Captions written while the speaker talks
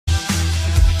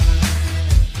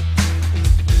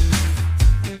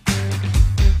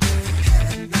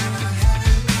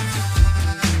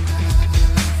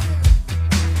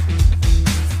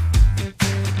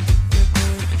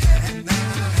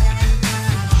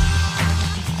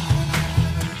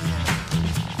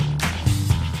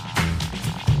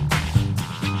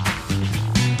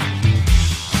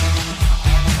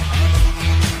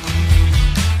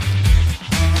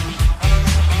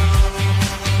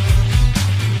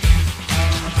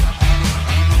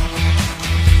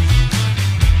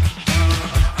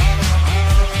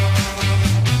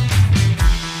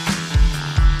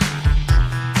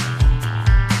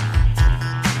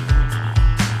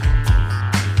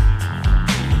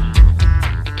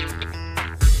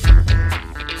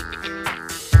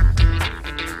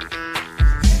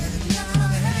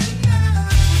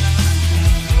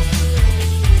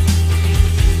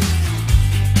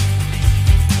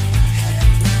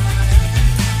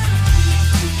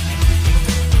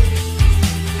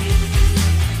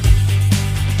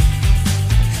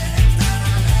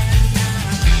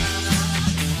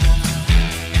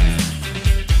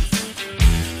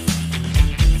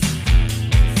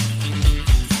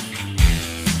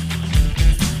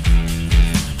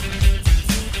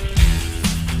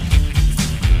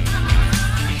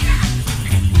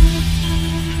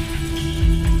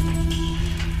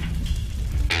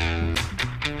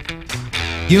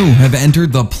You have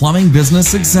entered the Plumbing Business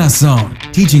Success Zone,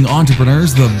 teaching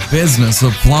entrepreneurs the business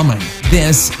of plumbing.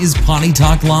 This is Potty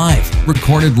Talk Live,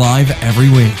 recorded live every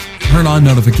week. Turn on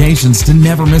notifications to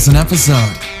never miss an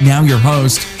episode. Now your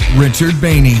host, Richard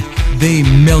Behney, the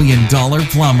 $1 Million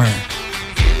Plumber.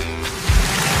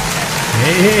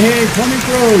 Hey, plumbing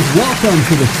pros, welcome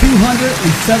to the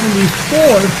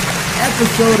 274th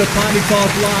episode of Potty Talk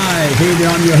Live. Hey there,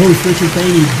 I'm your host, Richard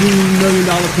Behney, the $1 Million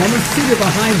Plumber, seated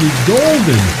behind the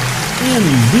golden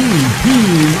MVP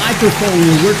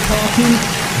microphone. We're talking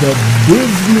the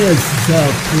business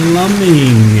of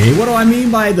plumbing. Hey, what do I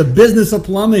mean by the business of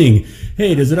plumbing?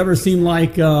 Hey, does it ever seem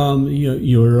like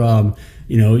you're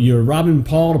robbing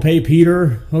Paul to pay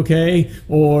Peter, okay?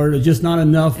 Or just not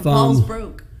enough... And Paul's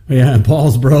broke. Yeah, and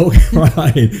Paul's broke,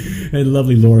 right? And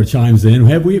lovely Laura chimes in.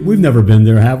 We've never been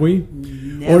there, have we?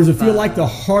 Never. Or does it feel like the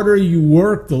harder you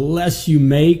work, the less you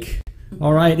make?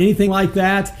 All right, anything like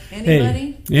that?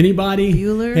 Anybody? Hey, anybody?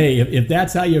 Bueller? Hey, if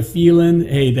that's how you're feeling,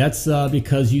 hey, that's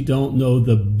because you don't know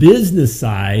the business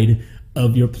side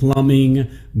of your plumbing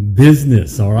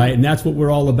business, all right? And that's what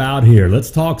we're all about here. Let's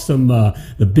talk some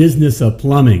the business of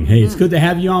plumbing. Hey, it's good to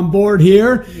have you on board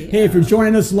here. Yeah. Hey, if you're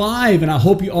joining us live, and I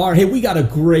hope you are, hey, we got a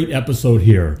great episode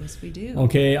here. Yes, we do.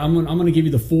 Okay, I'm going to give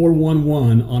you the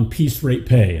 411 on piece rate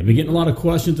pay. I've been getting a lot of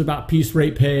questions about piece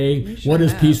rate pay. What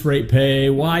is piece rate pay?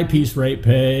 Why piece rate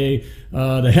pay?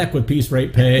 The heck with piece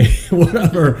rate pay,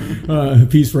 whatever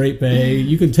piece rate pay.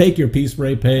 You can take your piece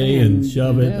rate pay and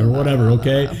shove it or whatever.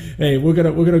 Okay. Hey, we're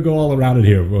gonna go all around it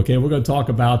here. Okay, we're gonna talk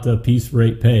about the piece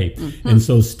rate pay, and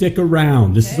so stick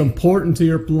around. This is important to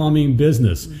your plumbing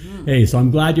business. Hey, so I'm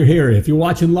glad you're here. If you're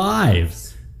watching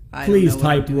live, please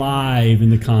type live in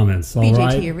the comments. All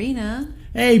right. BJT Arena.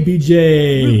 Hey,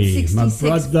 BJ, Route 66 my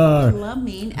brother.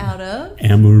 Plumbing out of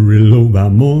Amarillo by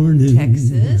morning,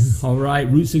 Texas. All right,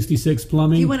 Route 66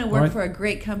 Plumbing. If you want to work for a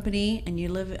great company and you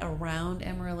live around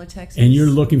Amarillo, Texas, and you're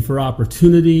looking for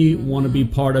opportunity, want to be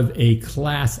part of a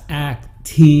class act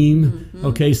team,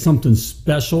 okay, something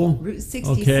special. Route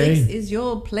 66 is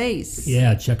your place.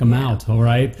 Yeah, check them out, all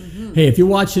right? Hey, if you're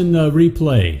watching the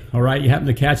replay, all right, you happen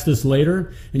to catch this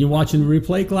later, and you're watching the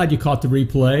replay, glad you caught the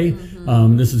replay.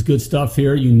 This is good stuff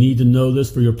here. You need to know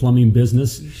this for your plumbing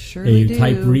business. You surely do.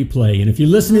 Type replay. And if you're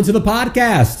listening to the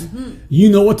podcast, you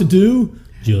know what to do.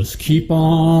 Just keep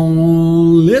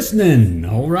on listening.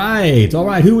 All right.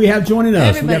 Who we have joining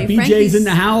us? Everybody. We got BJ's in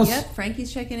the house. Yep,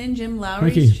 Frankie's checking in. Jim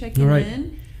Lowry's checking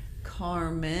in.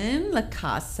 Carmen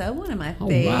LaCasa, one of my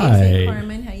faves. Hey,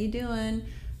 Carmen, how you doing?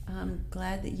 I'm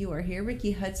glad that you are here.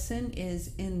 Ricky Hudson is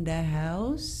in the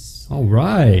house. All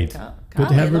right. Good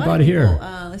to have everybody here.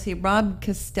 Let's see. Rob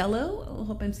Costello. I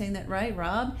hope I'm saying that right.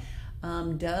 Rob.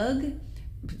 Doug.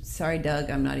 Sorry, Doug,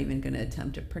 I'm not even going to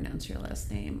attempt to pronounce your last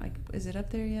name. Is it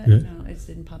up there yet? Yeah. No, it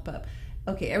didn't pop up.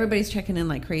 Okay, everybody's checking in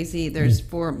like crazy. There's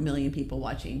 4 million people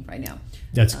watching right now.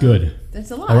 That's good.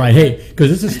 That's a lot. All right, hey, because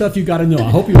this is stuff you got to know.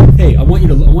 I hope you. Hey, I want you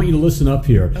to listen up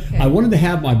here. Okay. I wanted to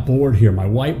have my board here, my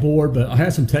whiteboard, but I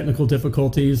had some technical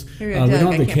difficulties. We don't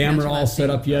have the camera all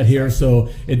set up yet here, so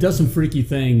it does some freaky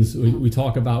things. We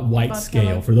talk about white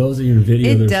scale. For those of you in the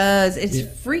video, it does. It's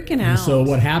freaking out. So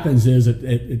what happens is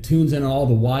it tunes in all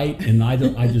the white, and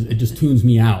it just tunes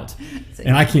me out,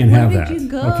 and I can't have that.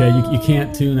 Okay, you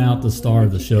can't tune out the star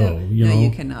of the show. You know?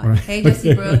 You cannot. Right. Hey,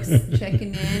 Jesse Brooks checking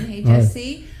in. Hey,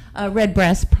 Jesse. Red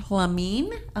Breast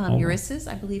Plumbing, Ulysses,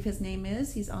 I believe his name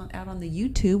is. He's out on the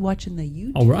YouTube, watching the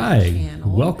YouTube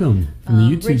channel. Welcome from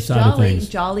the YouTube side of things.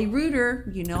 Jolly Rooter,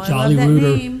 I love Jolly that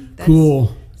Rooter. Name. That's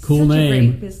cool such name. A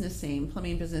great business name,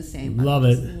 plumbing business name. Love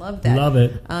it. Love that. Love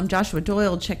it. Joshua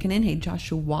Doyle checking in. Hey,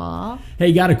 Joshua.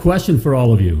 Hey, got a question for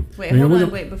all of you. Wait, hold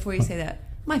on. Wait, before you say that.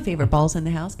 My favorite ball's in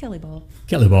the house, Kelly Ball.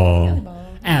 Kelly Ball.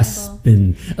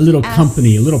 Aspen. A little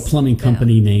company, a little plumbing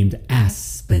company named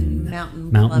Aspen.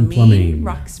 Mountain Plumbing.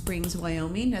 Rock Springs,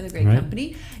 Wyoming, another great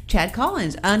company. Chad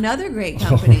Collins, another great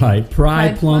company. All right.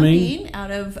 Pride Plumbing.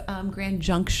 Out of Grand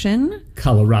Junction,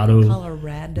 Colorado.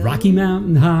 Rocky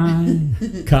Mountain High,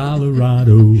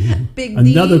 Colorado. Big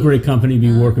D. Another great company to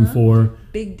be working for.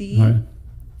 Big D.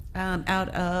 Out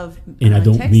of and I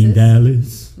don't Texas. mean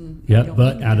Dallas. Yep,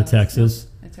 but out of Texas.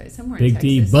 That's right, somewhere Big in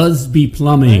Texas. D, Busby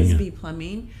Plumbing. Busby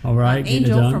Plumbing. All right,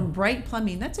 Angel from Bright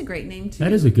Plumbing. That's a great name too.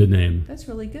 That is a good name. That's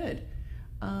really good.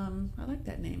 I like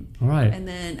that name. All right. And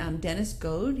then Dennis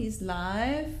Goad, he's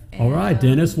live. And, all right,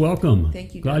 Dennis, welcome.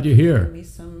 Thank you. Glad you're here.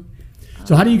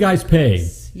 So how do you guys pay?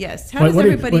 Yes. How does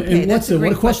everybody pay? That's a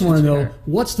great question. I want to know,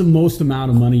 what's the most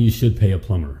amount of money you should pay a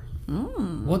plumber?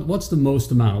 What's the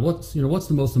most amount? What's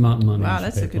the most amount of money? Wow,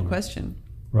 that's a good question.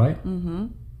 Right? Mm-hmm.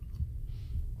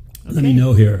 Okay. Let me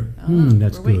know here.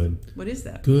 That's good. What is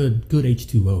that? Good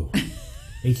H2O.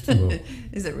 H2O.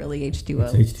 Is it really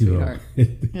H2O? It's H2O. Sweetheart?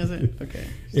 Is it? Okay.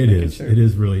 It is. Sure. It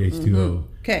is really H2O.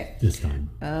 Okay. This time.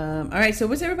 All right. So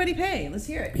what's everybody pay? Let's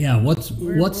hear it. Yeah. What's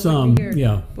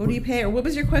yeah. What do you pay? Or what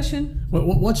was your question?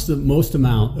 What's the most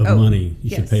amount of money you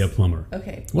should pay a plumber?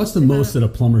 Okay. What's the most that a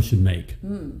plumber should make?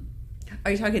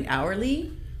 Are you talking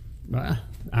hourly?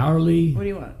 Hourly. What do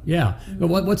you want? Yeah. But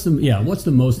what's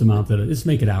the most amount that let's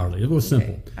make it hourly. It's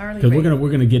simple. Hourly. Because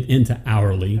we're gonna get into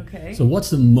hourly. Okay. So what's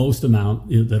the most amount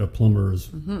that a plumber's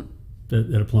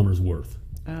that a plumber's worth?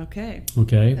 Okay.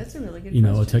 Okay. That's a really good question.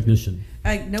 A technician.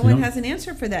 No one has an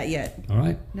answer for that yet. All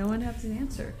right. No one has an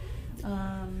answer.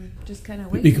 Just kind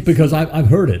of wait. Because I've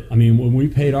heard it. I mean, when we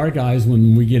paid our guys,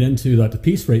 when we get into the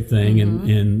piece rate thing,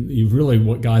 and you've really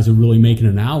what guys are really making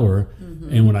an hour,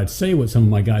 and when I'd say what some of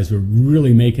my guys are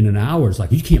really making an hour, it's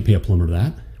like you can't pay a plumber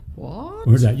that. What?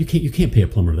 Or that you can't pay a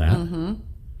plumber that.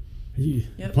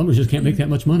 Plumbers just can't make that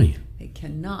much money. They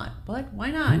cannot. But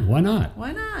why not? Why not?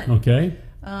 Why not? Okay.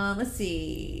 Let's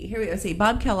see. Here we go. See,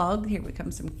 Bob Kellogg. Here we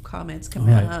come. Some comments come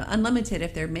right. Unlimited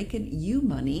if they're making you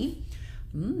money.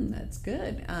 That's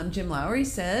good. Jim Lowry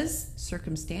says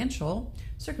circumstantial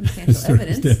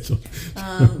evidence.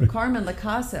 Carmen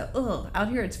Lacasa. Out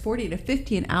here it's 40 to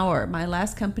 50 an hour. My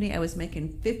last company I was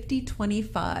making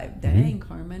 50-25. Dang,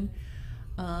 Carmen.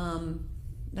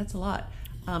 That's a lot.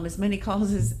 As many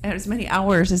calls as many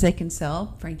hours as they can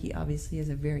sell. Frankie obviously is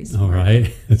a very smart. All right,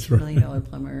 that's right. $1 million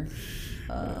plumber.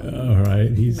 All right,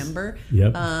 Member.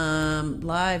 Yep.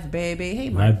 Live baby. Hey,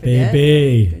 Mark. Live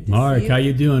baby. Mark, how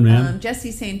you doing, man?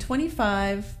 Jesse's saying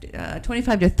 25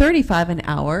 to 35 an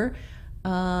hour.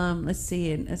 Let's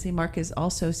see. Mark is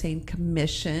also saying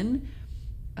commission.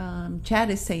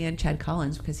 Chad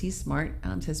Collins, because he's smart,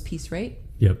 says piece rate.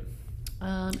 Yep.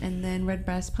 And then Red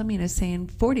Brass Plumbing is saying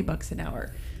 $40 an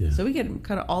hour. Yeah. So we get them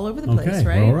kind of all over the place, okay.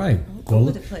 right? All right. All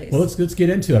over the place. Well, let's get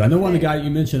into it. I know one of the guy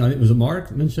you mentioned. I think was it Mark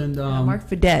mentioned. Mark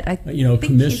Fedette. I think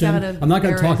commission. He's out of I'm not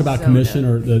going to talk about commission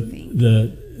or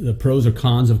the pros or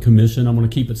cons of commission. I'm going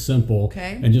to keep it simple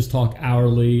and just talk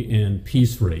hourly and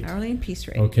piece rate. Hourly and piece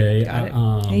rate. Okay.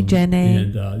 Got it. Hey, Jenny.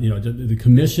 And the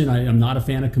commission. I'm not a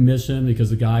fan of commission because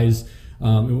the guys.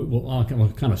 I'll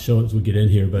kind of show it as we get in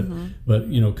here, but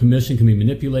commission can be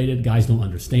manipulated. Guys don't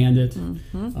understand it.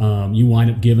 You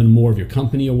wind up giving more of your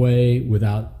company away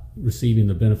without receiving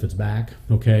the benefits back.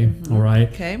 Okay, all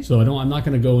right. Okay. So I'm not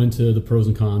going to go into the pros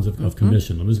and cons of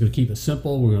commission. I'm just going to keep it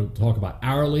simple. We're going to talk about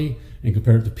hourly and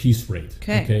compare it to piece rate.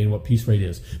 Okay, and what piece rate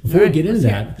is. Before we get into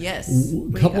that,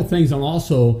 a couple things I'm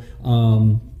also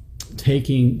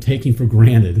taking for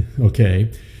granted.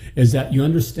 Okay. Is that you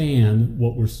understand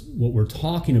what we're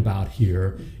talking about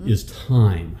here is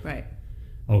time, right?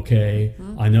 Okay,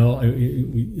 I know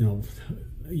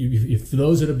if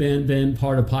those that have been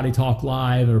part of Potty Talk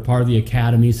Live or part of the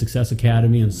Academy, Success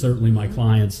Academy, and certainly my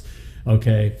clients,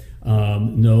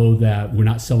 know that we're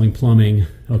not selling plumbing.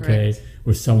 Okay, correct.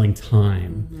 We're selling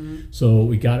time. So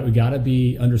we got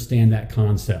to understand that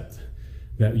concept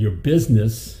that your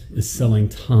business is selling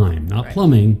time, not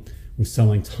plumbing. We're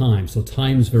selling time, so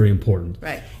time is very important.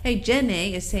 Right. Hey, Jen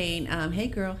A is saying, hey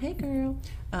girl,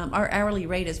 our hourly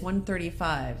rate is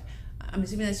 $135. I'm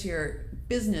assuming that's your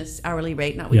business hourly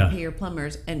rate, not what you pay your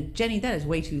plumbers. And Jenny, that is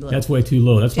way too low. That's way too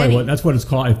low. That's what it's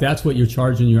called. If that's what you're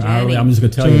charging your hourly, I'm just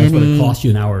going to tell you that's what it costs you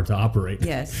an hour to operate.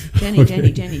 Yes, Jenny,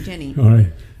 Jenny. All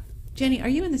right. Jenny, are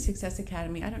you in the Success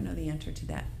Academy? I don't know the answer to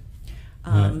that.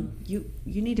 You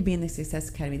need to be in the Success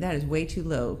Academy. That is way too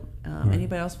low.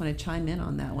 Anybody else want to chime in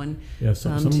on that one? Yeah,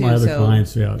 some of my other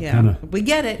clients, kind of. We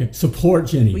get it. Support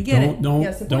Jenny. We get it.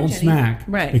 Don't smack.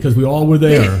 Right. Because we all were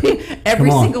there.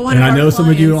 Every single one of our clients. And I know some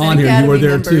of you on here, you were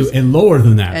there too, and lower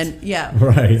than that. And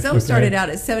right. Some started out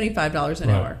at $75 an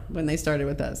hour when they started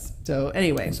with us. So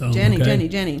anyway,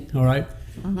 Jenny. All right.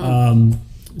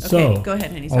 So go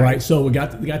ahead, honey. All right. So we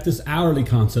got this hourly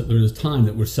concept. There's time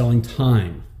that we're selling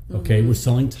time. Okay, we're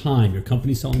selling time. Your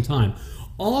company's selling time.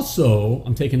 Also,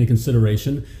 I'm taking into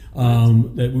consideration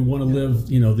that we want to live,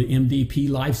 the MDP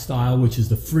lifestyle, which is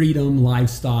the freedom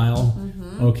lifestyle.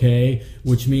 Okay,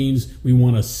 which means we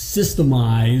want to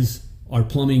systemize our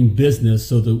plumbing business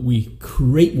so that we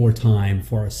create more time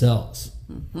for ourselves.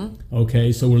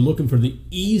 Okay, so we're looking for the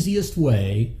easiest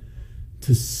way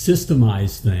to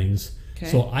systemize things,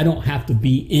 so I don't have to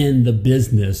be in the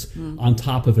business on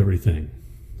top of everything.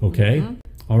 Okay.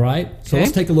 All right, so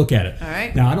let's take a look at it. All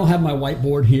right. Now, I don't have my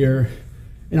whiteboard here,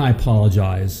 and I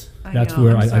apologize. That's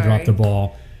where I dropped the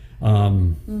ball.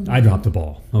 I dropped the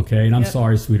ball. Okay, and I'm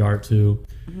sorry, sweetheart, too.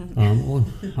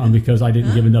 Because I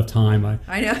didn't give enough time.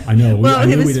 I know. Well,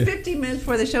 it was 15 minutes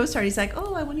before the show started. He's like,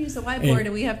 "Oh, I want to use the whiteboard,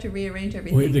 and we have to rearrange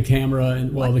everything." The camera,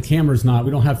 and the camera's not.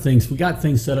 We don't have things. We got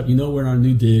things set up. We're in our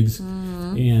new digs,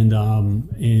 and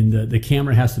the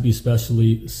camera has to be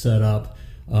specially set up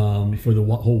for the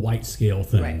whole white scale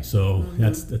thing. Right. So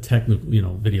that's the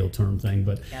technical, video term thing.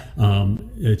 But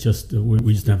it's just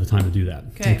we just don't have the time to do that.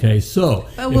 Okay. So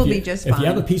but we'll be just fine. If you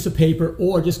have a piece of paper,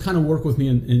 or just kind of work with me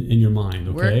in your mind.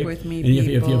 Okay. Work with me, and if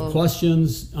you have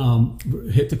questions,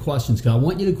 hit the questions, because I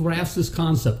want you to grasp this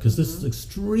concept, because this is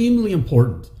extremely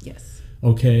important. Yes.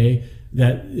 Okay.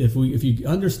 That if you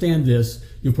understand this,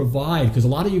 you'll provide, because a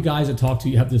lot of you guys that talk to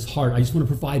you have this heart. I just want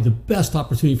to provide the best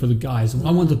opportunity for the guys.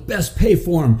 I want the best pay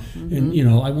for them, and you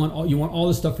want all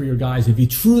this stuff for your guys. If you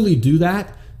truly do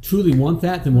that, truly want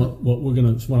that, then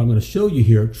what I'm gonna show you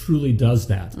here truly does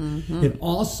that. It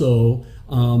also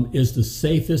is the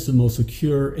safest and most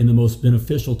secure and the most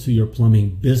beneficial to your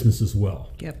plumbing business as well.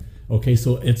 Yep. Okay,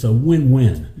 so it's a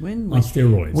win-win. Win-win. On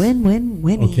steroids.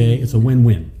 Win-win-win. Okay, it's a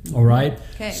win-win. All right.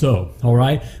 Okay. So, all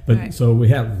right, but so we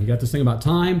got this thing about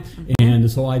time and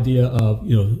this whole idea of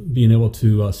being able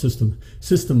to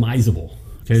systemizable.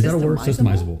 Okay, is that a word?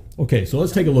 Systemizable. Okay, so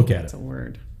let's take a look at it. That's a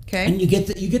word. Okay. And you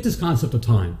get this concept of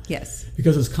time. Yes.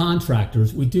 Because as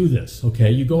contractors, we do this.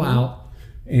 Okay, you go out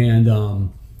and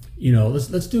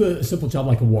let's do a simple job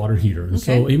like a water heater. And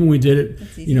so even when we did it,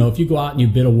 if you go out and you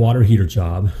bid a water heater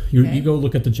job, you go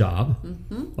look at the job,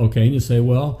 okay, and you say,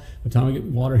 well, by the time I get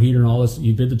water heater and all this,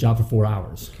 you bid the job for 4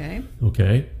 hours.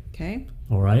 Okay.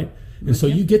 All right. And so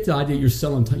you get the idea you're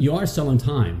selling time. You are selling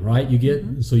time, right? You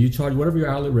get so you charge whatever your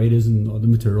hourly rate is and the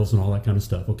materials and all that kind of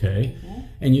stuff, okay?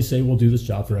 And you say we'll do this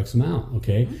job for X amount,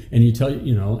 okay? And you tell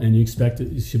and you expect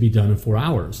it should be done in 4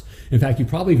 hours. In fact, you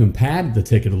probably even padded the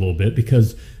ticket a little bit,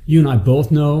 because you and I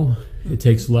both know it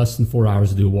takes less than 4 hours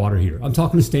to do a water heater. I'm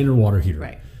talking a standard water heater.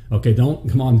 Right. Okay, don't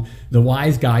come on. The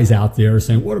wise guys out there are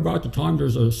saying, "What about the time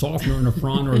there's a softener in the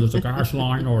front, or there's a gas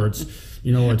line, or it's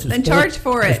then charge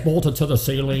for it. It's bolted to the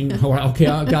ceiling." Okay,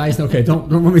 guys. Okay, don't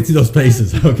run me through those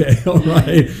paces. Okay, all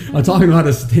right. I'm talking about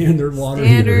a standard water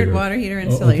heater. Standard water heater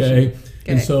installation. Okay,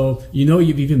 and so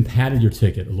you've even padded your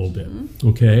ticket a little bit.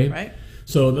 Okay, right.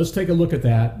 So let's take a look at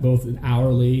that, both in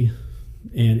hourly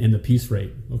and the piece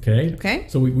rate. Okay.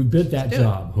 So we bid that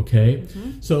job. Okay.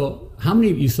 So how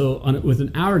many of you? With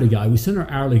an hourly guy, we send our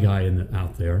hourly guy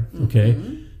out there. Okay.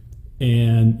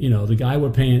 And the guy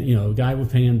we're paying,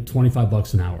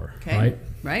 $25 an hour. Okay.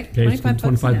 Right. Okay.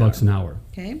 $25 an hour.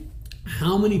 Okay.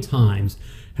 How many times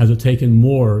has it taken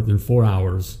more than 4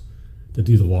 hours to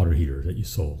do the water heater that you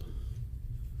sold?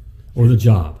 Or the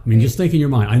job? I mean, just think in your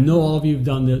mind. I know all of you have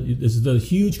done this. This is a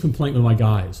huge complaint with my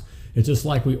guys. It's just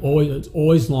like it's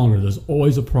always longer. There's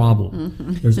always a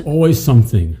problem. There's always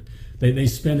something. They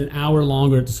spend an hour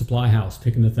longer at the supply house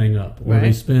picking the thing up, or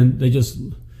they just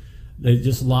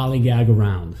lollygag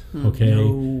around. Okay,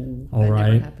 no, all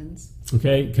right. Never happens.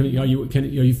 Okay, are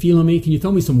you feeling me? Can you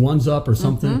throw me some ones up or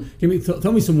something?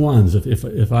 Throw me some ones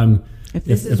if I'm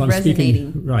resonating.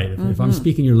 Speaking right. If I'm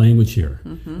speaking your language here.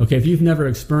 Okay, if you've never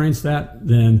experienced that,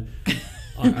 then.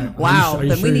 Wow, are you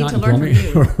then sure we need to learn from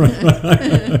you.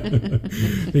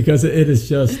 Because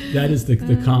that is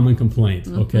the common complaint,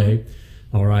 okay?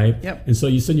 All right? Yep. And so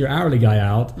you send your hourly guy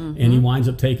out, and he winds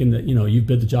up taking you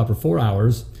bid the job for 4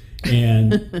 hours,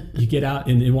 and you get out,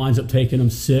 and it winds up taking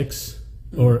him 6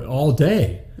 or all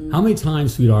day. How many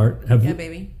times, sweetheart,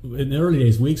 baby. In the early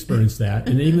days we experienced that,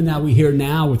 and even now we hear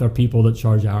now with our people that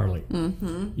charge hourly.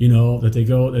 That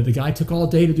the guy took all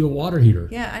day to do a water heater.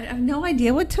 Yeah, I have no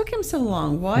idea what took him so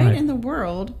long. Why in the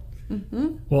world?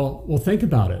 Well, think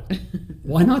about it.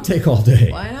 Why not take all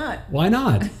day? Why not? Why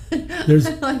not? There's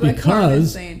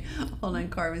because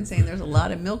Carmen's saying there's a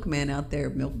lot of milkmen out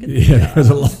there milking. Yeah, there's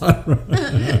a lot.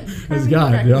 There's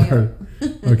got there are.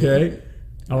 Okay,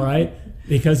 all right.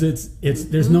 Because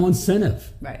there's no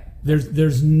incentive. Right.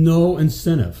 There's no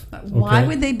incentive. Why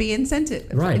would they be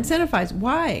incentivized?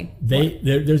 Why?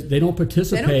 They don't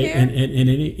participate in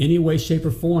any way, shape,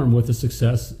 or form with the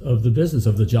success of the business,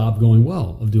 of the job going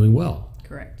well, of doing well.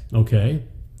 Correct. Okay.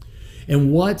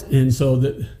 And so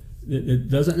that it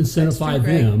doesn't incentivize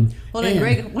them. Hold on,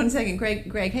 Greg. 1 second,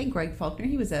 Greg. Hey, Greg Faulkner.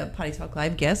 He was a Potty Talk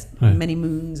Live guest many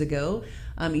moons ago.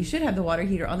 You should have the water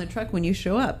heater on the truck when you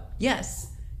show up. Yes.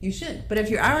 You should. But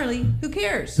if you're hourly, who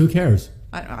cares? Who cares?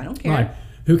 I don't care. Right.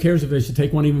 Who cares if they should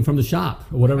take one even from the shop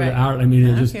or whatever the hour? I mean,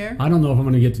 I don't care. I don't know if I'm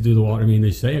going to get to do the water. I mean,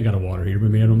 they say I got a water heater, but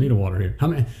maybe I don't need a water heater. How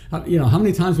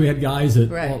many times we had guys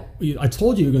that, I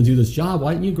told you were going to do this job.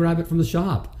 Why didn't you grab it from the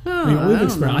shop?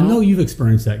 I know you've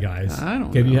experienced that, guys. I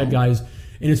don't know. You had guys,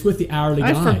 And it's with the hourly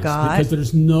guys. I forgot. Because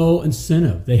there's no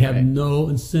incentive. They have no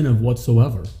incentive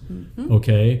whatsoever,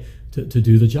 okay, to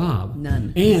do the job.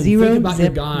 None. And Zero, think about your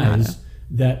zip, guys nada.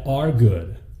 that are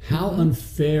good. How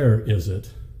unfair is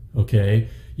it, okay?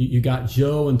 You got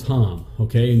Joe and Tom,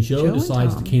 okay? And Joe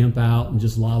decides to camp out and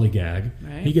just lollygag.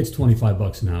 Right. He gets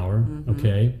 $25 an hour,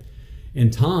 okay?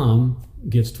 And Tom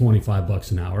gets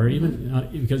 $25 an hour, even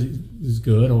because he's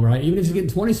good, all right? Even if he's getting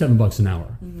 $27 an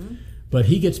hour. But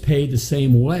he gets paid the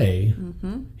same way.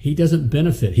 He doesn't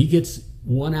benefit. He gets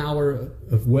 1 hour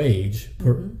of wage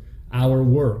per hour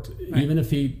worked, even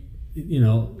if he,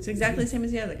 It's exactly the same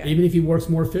as the other guy. even if he works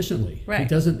more efficiently. Right.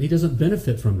 He doesn't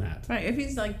benefit from that. Right. If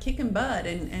he's like kicking butt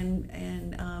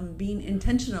and being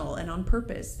intentional and on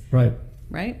purpose. Right.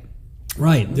 Right.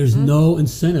 Right. There's no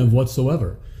incentive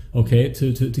whatsoever, okay,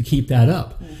 to keep that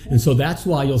up. And so that's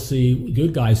why you'll see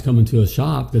good guys come into a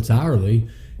shop that's hourly,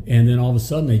 and then all of a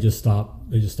sudden they just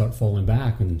start falling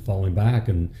back and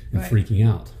freaking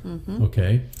out.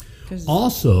 Okay.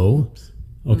 Also,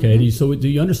 okay, so do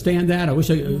you understand that? I wish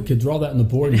I could draw that on the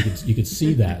board and you could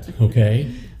see that,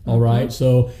 okay? All right,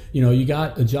 so you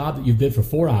got a job that you did for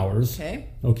 4 hours,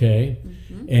 okay,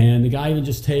 and the guy even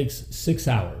just takes 6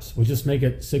 hours. We'll just make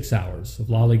it 6 hours of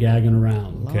lollygagging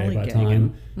around, okay, by the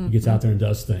time he gets out there and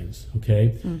does things,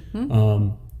 okay?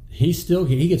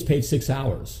 He gets paid 6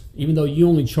 hours, even though you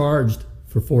only charged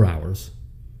for 4 hours,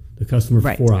 the customer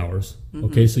for 4 hours,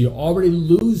 okay? So you're already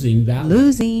losing that.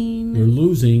 You're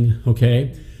losing,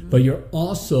 okay? But you're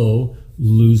also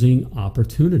losing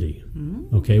opportunity.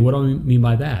 Okay, what do I mean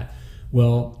by that?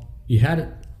 Well, you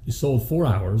sold 4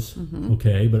 hours,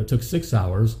 okay, but it took 6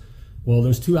 hours. Well,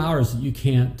 there's 2 hours that you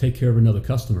can't take care of another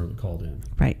customer that called in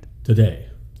today.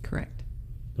 Correct.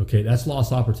 Okay, that's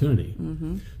lost opportunity.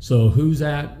 So who's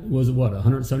at, was it what,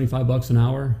 $175 an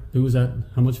hour? Who was that?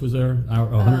 How much was there?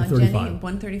 135. Jenny,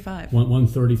 135.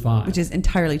 135. Which is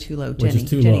entirely too low, Jenny. Which is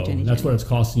too low. That's what it's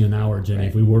costing you an hour, Jenny.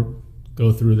 If we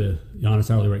go through the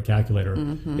honest hourly rate calculator,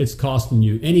 it's costing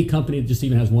you, any company that just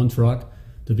even has one truck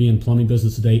to be in plumbing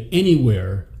business today,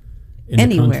 anywhere in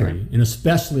the country, and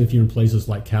especially if you're in places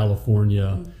like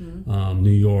California, New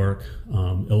York,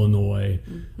 Illinois,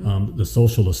 the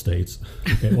socialist states.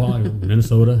 Okay, well,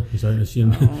 Minnesota.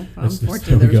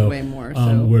 Unfortunately, there's way more.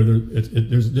 Where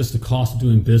there's just the cost of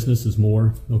doing business is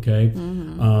more. Okay,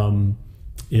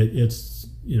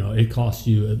 it costs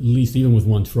you, at least even with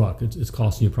one truck, it's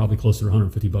costing you probably closer to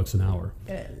 $150 an hour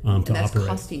to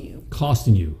operate.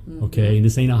 Costing you. Okay, and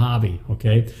this ain't a hobby.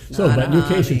 Okay, but in your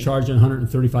case, you're charging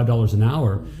 $135 an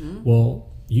hour. Well,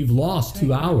 you've lost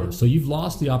 2 hours, so you've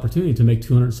lost the opportunity to make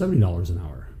 $270 an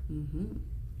hour.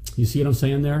 You see what I'm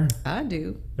saying there? I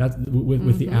do. That's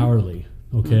with the hourly.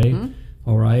 Okay.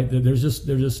 All right.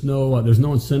 There's no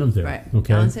incentive there. Right.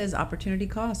 Okay. Alan says opportunity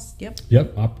cost. Yep.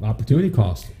 Opportunity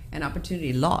cost. And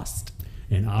opportunity lost.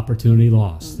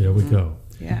 There we go.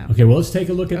 Yeah. Okay. Well, let's take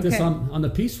a look at this on the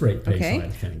piece rate pay side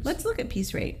of things. Let's look at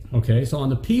piece rate. Okay. So on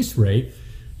the piece rate,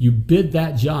 you bid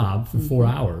that job for 4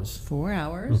 hours. 4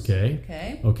 hours.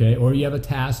 Okay. Okay. Or you have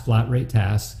a flat rate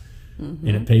task, and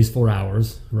it pays 4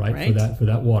 hours, right? For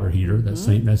that water heater, that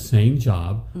same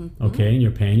job. Okay. And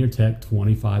you're paying your tech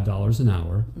 $25 an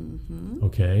hour.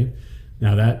 Okay.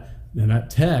 Now that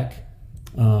tech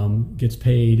gets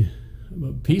paid.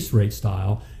 Piece rate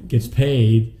style gets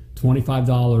paid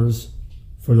 $25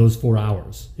 for those 4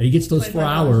 hours. And he gets those 4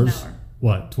 hours.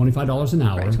 What? $25 an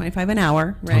hour. Right, $25 an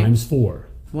hour. Right. Times 4.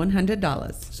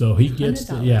 $100. So he gets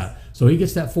So he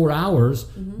gets that 4 hours,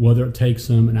 whether it takes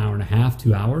him an hour and a half,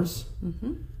 2 hours,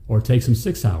 or it takes him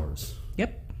 6 hours.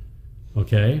 Yep.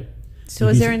 Okay. So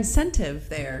is there incentive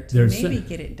there to maybe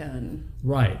get it done?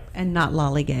 Right. And not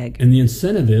lollygag. And the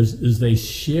incentive is they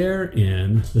share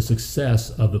in the success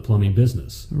of the plumbing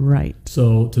business. Right.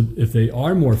 So if they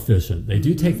are more efficient, they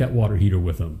do take that water heater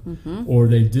with them. Or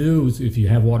they do, if you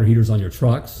have water heaters on your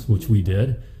trucks, which we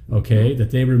did, okay,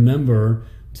 that they remember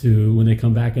to, when they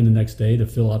come back in the next day, to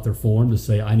fill out their form to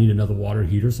say, I need another water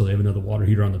heater. So they have another water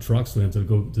heater on the truck, so they have to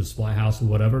go to the supply house or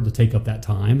whatever to take up that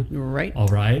time. Right. All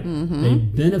right. They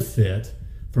benefit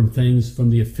from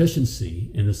the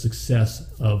efficiency and the success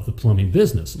of the plumbing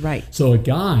business. Right. So a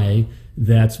guy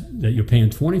that you're paying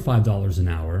 $25 an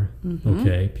hour,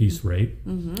 okay, piece rate,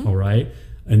 all right,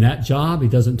 and that job he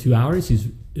does in 2 hours, he's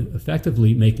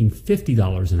effectively making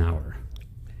 $50 an hour.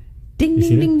 Ding,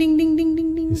 ding, ding, ding, ding, ding,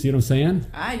 ding, ding. You see what I'm saying?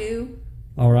 I do.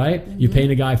 All right. You're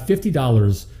paying a guy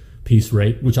 $50 piece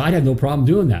rate, which I'd have no problem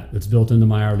doing that. It's built into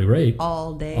my hourly rate.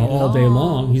 All day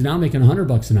long. He's now making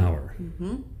 $100 an hour.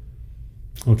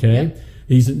 Okay. Yep.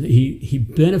 He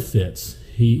benefits.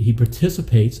 He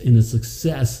participates in the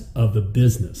success of the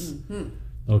business.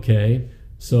 Okay.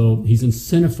 So he's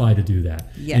incentivized to do that.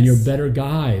 Yes. And you're better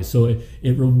guys. So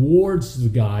it rewards the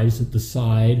guys that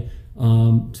decide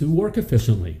to work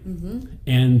efficiently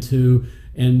and to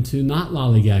not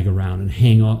lollygag around and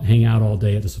hang out all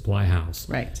day at the supply house.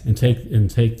 Right. And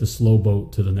take the slow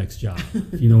boat to the next job.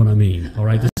 You know what I mean? All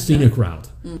right. The scenic route.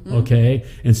 Okay.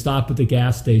 And stop at the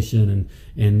gas station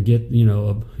and get a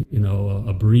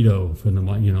burrito from the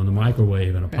in the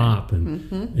microwave and a pop and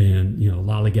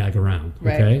lollygag around.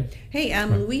 Okay. Right. Hey,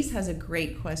 Luis has a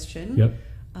great question. Yep.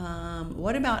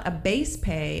 What about a base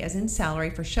pay, as in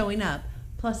salary, for showing up,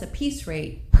 plus a piece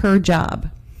rate per job?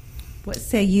 What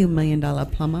say you, $1 Million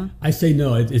Plumber? I say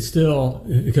no. It's still,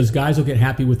 because guys will get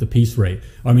happy with the piece rate.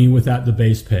 I mean, without the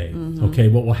base pay. Okay.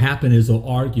 What will happen is they'll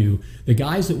argue. The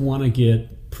guys that want to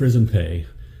get prison pay,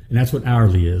 and that's what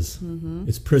hourly is.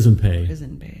 It's prison pay.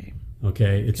 Prison pay.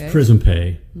 Okay, it's prison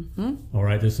pay. All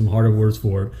right, there's some harder words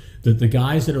for it. The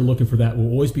guys that are looking for that will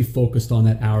always be focused on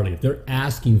that hourly. If they're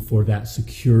asking for that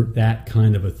that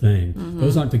kind of a thing,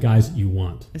 those aren't the guys that you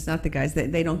want. It's not the guys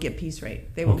that they don't get piece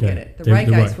rate. They won't Okay. get it. The They're right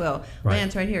guys right. will. Right.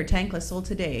 Lance, right here, tankless sold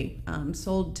today.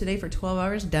 Sold today for 12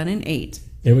 hours, done in 8.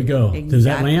 There we go. Does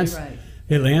that Exactly Lance? right.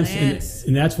 Hey, Lance, Lance.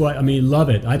 And that's why, I mean, love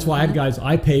it. That's why I had guys,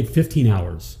 I paid 15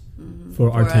 hours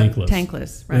for our tankless.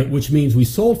 Tankless, right. Which means we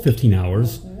sold 15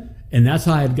 hours. And that's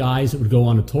how I had guys that would go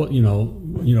on a toilet,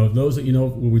 those that,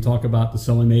 when we talk about the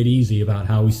selling made easy, about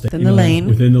how we stay Within the lane.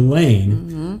 Within the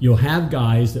lane, you'll have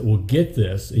guys that will get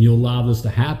this, and you'll allow this to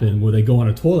happen where they go on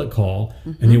a toilet call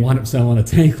and they wind up selling a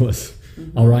tankless.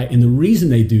 All right. And the reason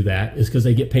they do that is because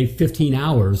they get paid 15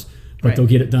 hours, but Right. they'll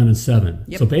get it done in 7.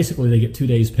 Yep. So basically they get 2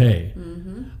 days pay.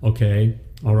 Okay.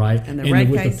 All right. And the right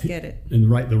with guys get it.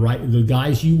 And the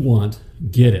guys you want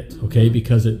get it. Okay.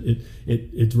 Because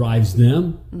it drives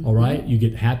them. All right. You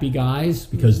get happy guys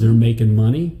because they're making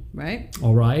money. Right.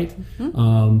 All right.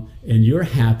 And you're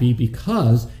happy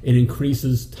because it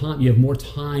increases time. You have more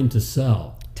time to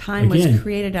sell. Time was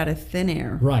created out of thin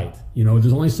air. Right.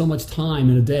 There's only so much time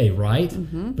in a day, right?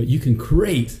 But you can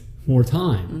create more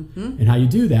time. And how you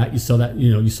do that, you sell that,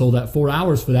 you sold that 4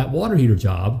 hours for that water heater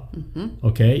job.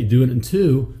 Okay. You do it in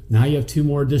 2. Now you have 2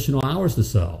 more additional hours to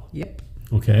sell. Yep.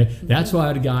 Okay. That's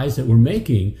why the guys that were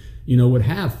making, would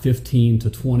have 15 to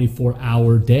 24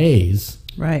 hour days.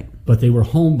 Right. But they were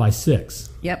home by 6.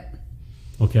 Yep.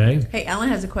 Okay. Hey, Alan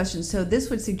has a question. So this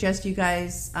would suggest you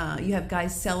guys, you have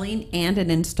guys selling and an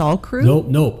install crew?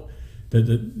 Nope.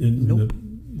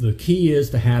 The key is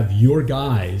to have your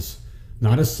guys,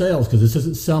 not as sales, because this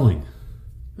isn't selling.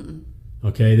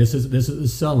 Okay, this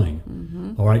is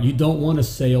selling. All right, you don't want a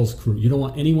sales crew. You don't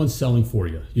want anyone selling for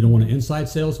you. You don't want an inside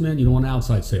salesman. You don't want an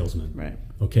outside salesman. Right.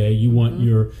 Okay, you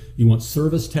want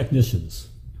service technicians.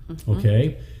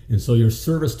 Okay, and so your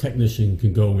service technician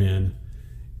can go in,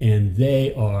 and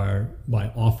they are, by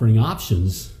offering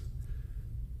options,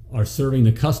 are serving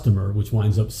the customer, which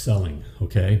winds up selling.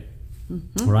 Okay.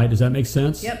 All right. Does that make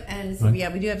sense? Yep. And so, Right.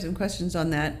 yeah, we do have some questions on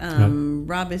that.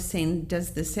 Rob is saying,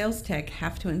 does the sales tech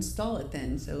have to install it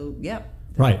then? So, yep.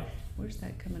 Right. Where's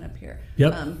that coming up here?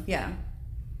 Yep. Yeah.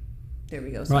 There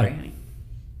we go. Sorry, Right. honey.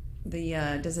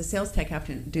 Does the sales tech have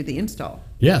to do the install?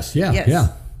 Yes. Yeah. Yes. Yeah.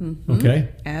 Okay.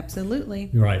 Absolutely.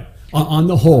 You're right. On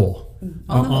the whole.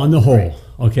 On the whole. Right.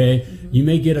 Okay. You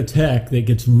may get a tech that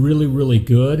gets really, really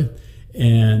good,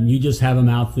 and you just have them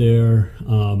out there.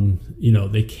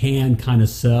 They can kind of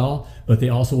sell, but they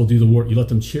also will do the work. You let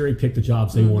them cherry pick the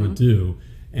jobs they want to do,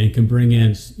 and can bring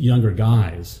in younger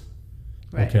guys.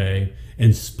 Right. Okay.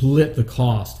 And split the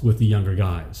cost with the younger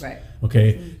guys. Right.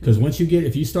 Okay. Because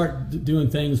if you start doing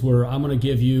things where I'm going to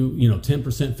give you,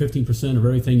 10%, 15% of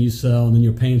everything you sell, and then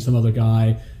you're paying some other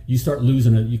guy, you start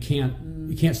losing it. You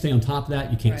can't stay on top of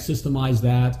that. You can't systemize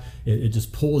that. It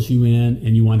just pulls you in,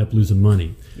 and you wind up losing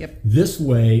money. Yep. This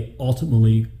way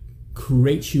ultimately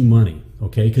creates you money.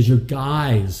 Okay. Because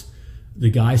the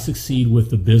guys succeed with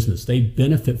the business. They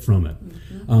benefit from it.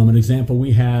 An example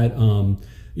we had,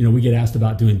 we get asked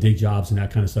about doing dig jobs and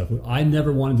that kind of stuff. I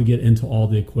never wanted to get into all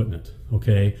the equipment,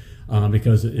 okay,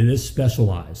 because it is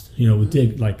specialized, with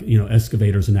dig, like,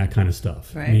 excavators and that kind of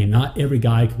stuff. Right. I mean, not every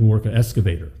guy can work an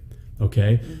excavator,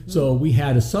 okay? So we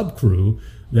had a sub crew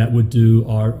that would do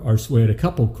we had a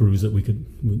couple crews that we could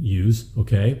use,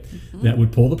 okay, that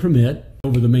would pull the permit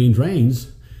over the main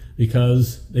drains,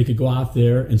 because they could go out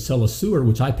there and sell a sewer,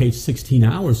 which I paid 16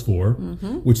 hours for,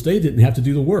 which they didn't have to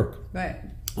do the work. Right.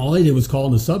 All they did was call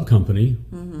in the sub company.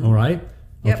 All right.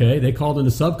 Yep. Okay. They called in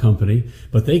the sub company,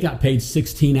 but they got paid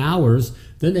 16 hours.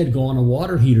 Then they'd go on a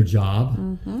water heater job,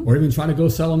 or even try to go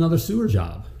sell another sewer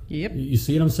job. Yep. You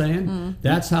see what I'm saying?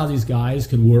 That's how these guys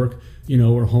could work.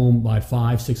 We're home by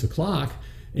 5, 6 o'clock,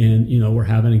 And we're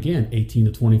having again 18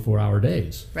 to 24-hour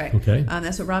days. Right. Okay.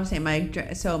 That's what Rob's saying. My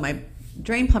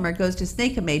drain plumber goes to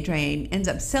Snake and Made Drain, ends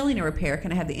up selling a repair.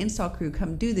 Can I have the install crew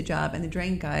come do the job and the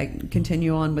drain guy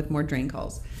continue on with more drain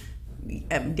calls?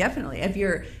 Definitely. If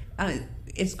you're,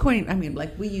 it's coin. I mean,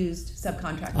 like we used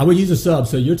subcontractors. I would use a sub.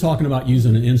 So you're talking about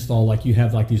using an install like you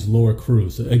have like these lower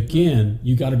crews. So again,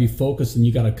 you got to be focused and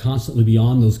you got to constantly be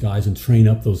on those guys and train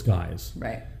up those guys.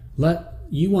 Right.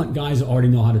 You want guys that already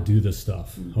know how to do this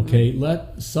stuff, okay?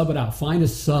 Sub it out. Find a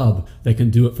sub that can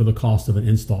do it for the cost of an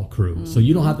install crew. So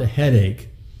you don't have the headache,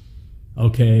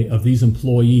 okay, of these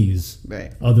employees,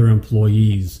 other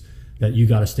employees that you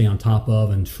got to stay on top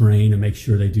of and train and make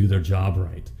sure they do their job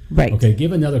right. Right. Okay,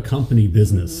 give another company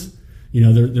business.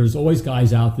 There's always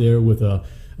guys out there with a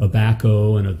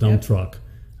backhoe and a dump truck.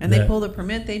 And they pull the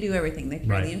permit, they do everything. They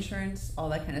carry the insurance, all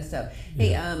that kind of stuff.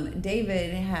 Hey,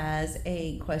 David has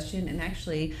a question, and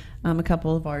actually a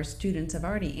couple of our students have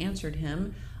already answered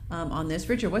him on this.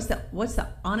 Richard, what's the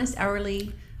honest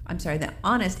average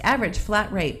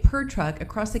flat rate per truck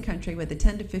across the country with a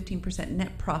 10 to 15%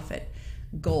 net profit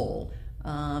goal?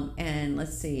 And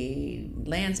let's see,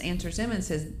 Lance answers him and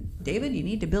says, David, you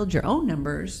need to build your own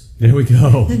numbers. There we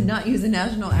go. Not use the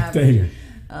national average. Thank you.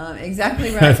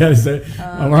 Exactly right.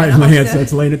 All right, Lance,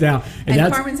 that's laying it down.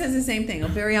 And Carmen says the same thing. It'll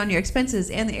vary on your expenses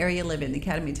and the area you live in. The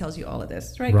Academy tells you all of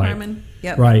this. Right, Carmen?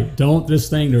 Yep. Right. You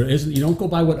don't go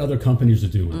by what other companies are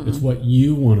doing. It's what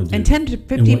you want to do. And 10 to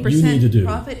 15%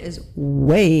 profit is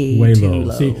way too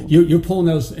low. See, you're pulling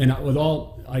those, and with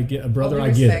all, I get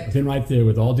it. Then right there,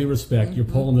 with all due respect, you're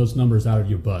pulling those numbers out of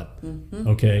your butt.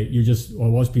 Okay? You're just, it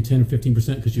must be 10 or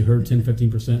 15% because you heard 10 to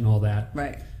 15% and all that.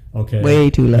 Right. Okay. Way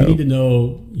too low. You need to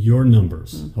know your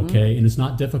numbers, okay? And it's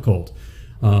not difficult,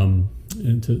 and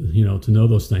to know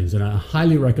those things. And I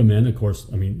highly recommend, of course,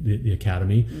 the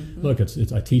Academy. Look,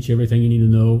 I teach everything you need to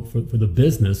know for the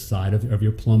business side of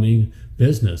your plumbing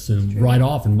business. And right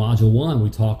off in Module 1, we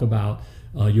talk about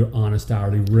your honest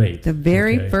hourly rate. The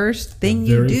very first thing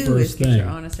you do is get your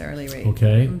honest hourly rate.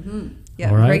 Okay. Yeah.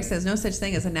 All right. Greg says no such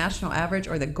thing as a national average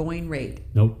or the going rate.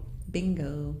 Nope.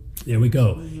 Bingo. There we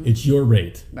go. It's your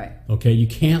rate. Right. Okay. You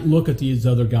can't look at these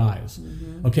other guys.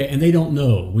 Okay. And they don't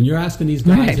know. When you're asking these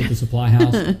guys at the supply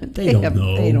house, they don't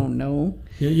know. They don't know.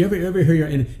 You ever hear,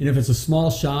 and if it's a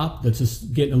small shop that's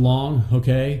just getting along,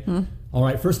 okay. All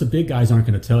right. First, the big guys aren't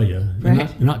going to tell you. They're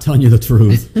not telling you the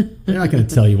truth. They're not going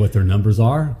to tell you what their numbers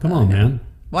are. Come on, man.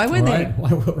 Why would they?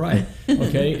 Right.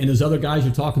 Okay. And there's other guys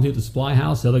you're talking to at the supply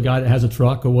house, the other guy that has a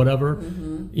truck or whatever,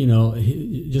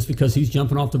 just because he's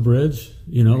jumping off the bridge,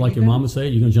 like your mom would say,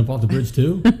 you're going to jump off the bridge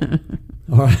too?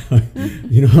 All right.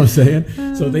 You know what I'm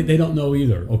saying? So they don't know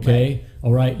either. Okay. Right.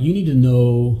 All right. You need to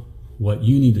know what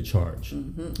you need to charge.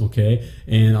 Okay.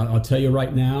 And I'll tell you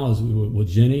right now, as with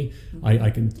Jenny, I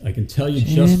can tell you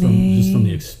just from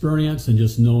the experience and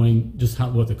just knowing just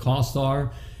what the costs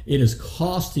are. It is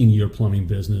costing your plumbing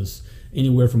business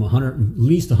anywhere from at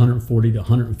least $140 to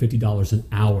 $150 an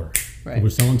hour. Right.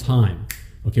 We're selling time.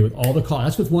 Okay, with all the costs.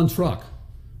 That's with one truck.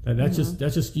 That's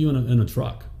just you in a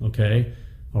truck. Okay,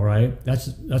 all right.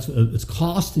 It's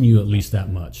costing you at least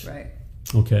that much. Right.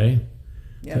 Okay.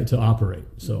 Yep. To operate.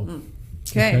 So.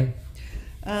 Okay.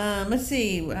 Let's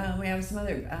see. We have some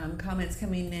other comments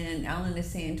coming in. Alan is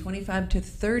saying 25 to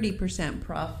 30%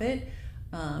 profit.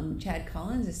 Chad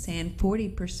Collins is saying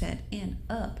 40% and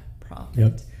up profit.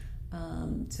 Yep.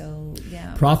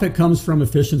 Profit comes from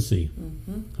efficiency.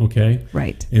 Okay.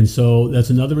 Right. And so that's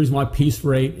another reason why piece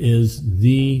rate is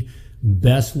the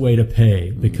best way to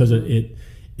pay, because it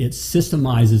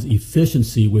systemizes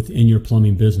efficiency within your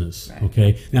plumbing business. Right.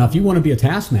 Okay. Now, if you want to be a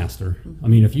taskmaster,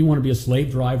 if you want to be a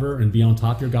slave driver and be on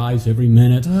top of your guys every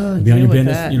minute, and be on your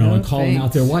business, and calling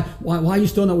out there, why are you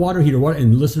still in the water heater?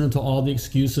 And listening to all the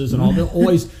excuses and all the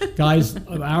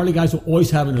hourly guys will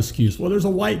always have an excuse. Well, there's a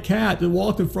white cat that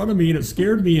walked in front of me and it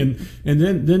scared me, and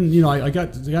then I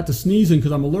got to sneezing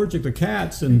because I'm allergic to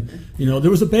cats, and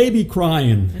there was a baby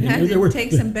crying. I had to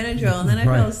take some Benadryl, and then I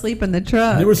fell asleep in the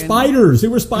truck. And there were spiders. There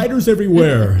were spiders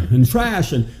everywhere and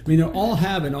trash, and they're all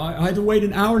having. I had to wait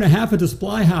an hour and a half at the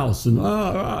supply house, and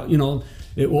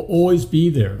it will always be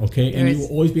there. Okay, and you will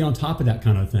always be on top of that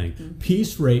kind of thing.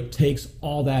 Piece rate takes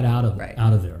all that out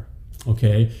of there.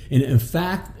 Okay, and in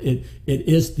fact, it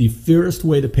is the fairest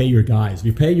way to pay your guys. If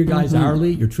you pay your guys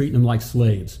hourly, you're treating them like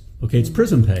slaves. Okay, it's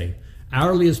prison pay.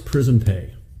 Hourly is prison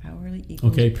pay. Hourly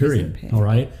equals period. Pay. All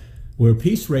right. Where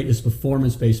piece rate is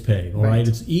performance-based pay, all right?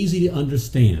 It's easy to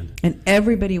understand. And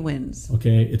everybody wins.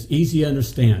 Okay, it's easy to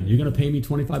understand. You're going to pay me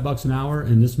 $25 an hour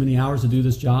and this many hours to do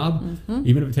this job?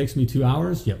 Even if it takes me 2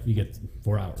 hours, you get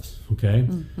 4 hours, okay?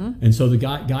 And so the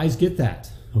guys get that,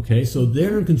 Okay, so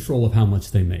they're in control of how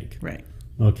much they make. Right.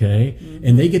 Okay,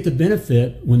 and they get the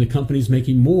benefit when the company's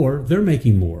making more, they're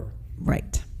making more.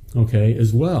 Right. Okay,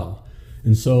 as well.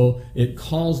 And so it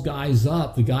calls guys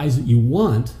up, the guys that you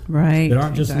want, right, that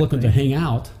aren't just looking to hang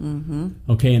out,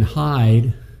 okay, and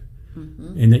hide,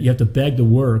 and that you have to beg to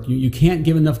work. You can't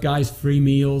give enough guys free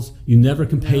meals. You never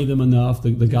can pay them enough.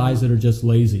 The guys that are just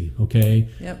lazy, okay,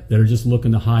 that are just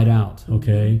looking to hide out,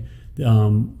 okay.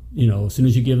 You know, as soon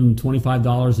as you give them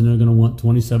 $25, and they're going to want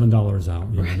 $27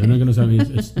 out. You know, they're not going to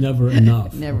say it's never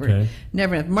enough. Never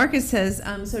enough. Marcus says,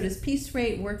 so does piece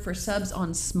rate work for subs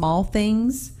on small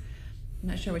things? I'm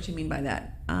not sure what you mean by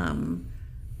that.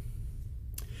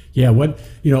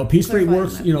 Piece rate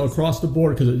works, across the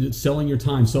board because it's selling your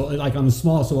time. So like on the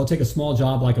small, so I'll take a small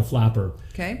job like a flapper.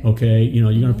 Okay. Okay.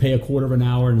 You're going to pay a quarter of an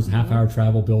hour, and there's a half hour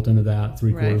travel built into that,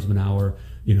 3/4 of an hour.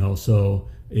 So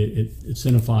it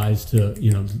incentivizes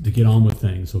to get on with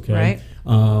things. Okay. Right.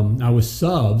 Now with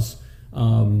subs,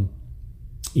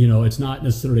 it's not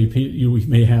necessarily we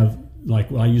may have.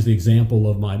 Like I use the example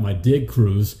of my dig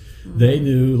crews. They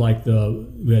knew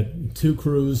we had 2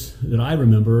 crews that I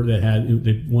remember that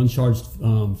had one charged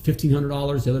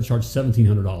 $1,500, the other charged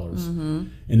 $1,700, and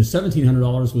the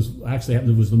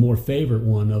 $1,700 was the more favorite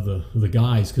one of the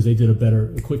guys because they did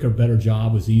a quicker, better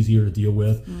job, was easier to deal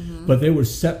with. But they were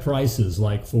set prices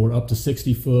like for up to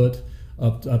 60 foot,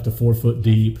 up to 4 foot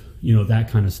deep, that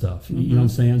kind of stuff. You know what I'm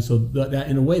saying? So that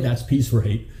in a way that's piece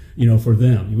rate, for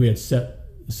them. We had set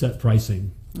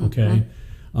pricing, okay,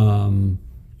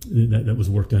 that was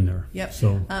worked in there. Yep.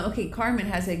 So okay, Carmen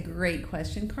has a great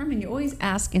question. Carmen, you always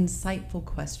ask insightful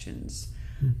questions.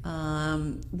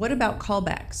 What about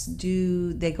callbacks?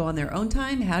 Do they go on their own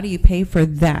time? How do you pay for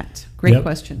that? Great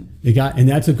question. And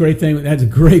that's a great thing. That's a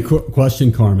great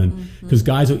question, Carmen, because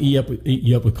guys will eat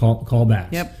you up with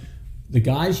callbacks. Yep. The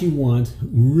guys you want,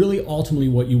 really ultimately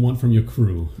what you want from your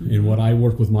crew, and what I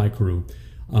work with my crew,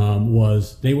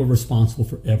 was they were responsible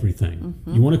for everything.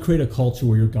 You want to create a culture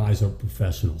where your guys are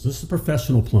professionals. This is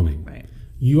professional plumbing. Right.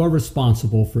 You are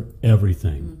responsible for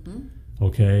everything.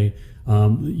 Okay.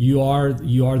 You are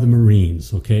the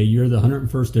Marines. Okay. You're the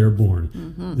 101st Airborne.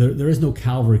 There is no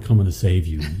cavalry coming to save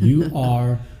you. You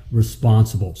are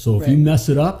responsible. So if you mess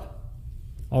it up,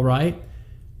 all right,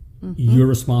 you're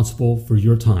responsible for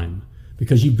your time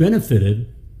because you benefited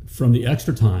from the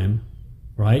extra time.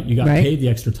 Right? You got paid the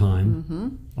extra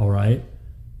time. All right.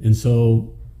 And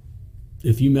so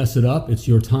if you mess it up, it's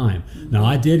your time. Now,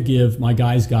 I did give my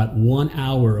guys got 1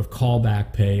 hour of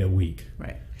callback pay a week.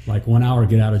 Right. Like 1 hour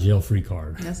get out of jail free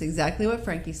card. That's exactly what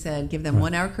Frankie said. Give them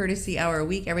 1 hour courtesy hour a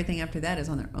week. Everything after that is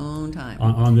on their own time.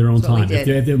 On their own time.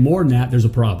 If they're more than that, there's a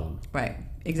problem. Right.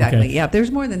 Exactly. Okay. Yeah. If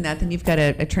there's more than that, then you've got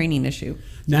a training issue.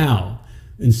 Now,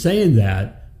 in saying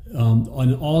that,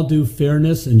 on all due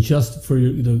fairness and just for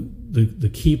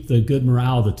the keep the good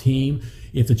morale of the team,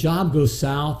 if the job goes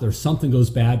south or something goes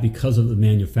bad because of the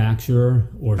manufacturer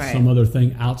or some other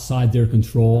thing outside their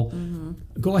control,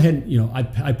 go ahead.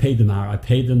 I paid them hour. I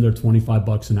paid them their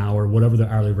 $25 an hour, whatever their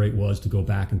hourly rate was, to go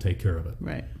back and take care of it.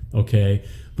 Right. Okay.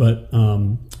 But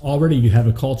already you have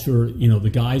a culture. The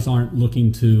guys aren't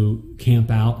looking to camp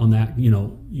out on that.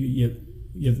 You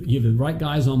have the right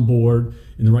guys on board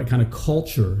and the right kind of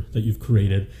culture that you've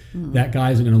created. That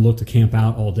guys are going to look to camp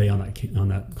out all day on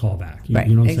that callback.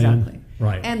 You know what I'm saying?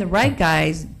 Right. And the right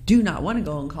guys do not want to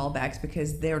go on callbacks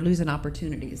because they're losing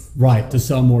opportunities. Right, to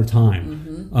sell more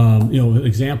time.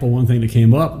 Example, one thing that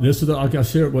came up. I'll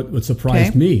share what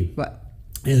surprised me. What?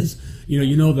 Is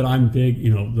you know that I'm big.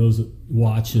 Those that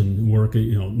watch and work.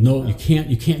 You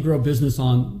can't grow a business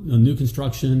on new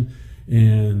construction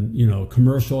and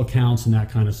commercial accounts and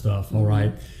that kind of stuff. All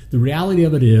right. The reality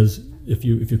of it is, if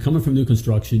you're coming from new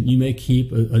construction, you may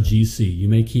keep a GC. You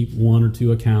may keep 1 or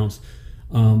 2 accounts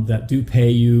that do pay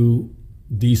you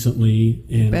decently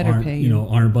and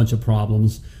aren't a bunch of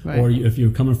problems. Right. Or if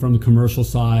you're coming from the commercial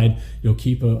side, you'll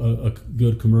keep a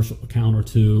good commercial account or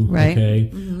 2. Right.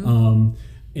 Okay.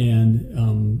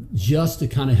 Just to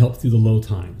kind of help through the low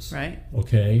times. Right.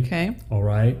 Okay. Okay. All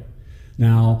right.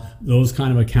 Now, those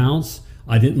kind of accounts,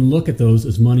 I didn't look at those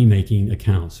as money-making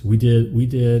accounts. We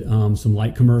did some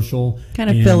light commercial. Kind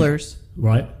of fillers.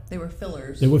 Right? They were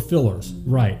fillers. They were fillers,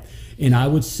 right. And I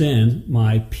would send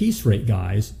my piece rate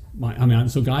guys,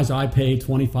 so guys I paid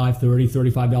 $25, $30,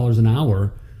 $35 an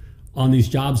hour on these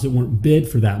jobs that weren't bid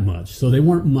for that much. So they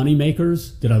weren't money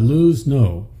makers. Did I lose?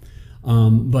 No.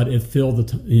 But it filled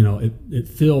it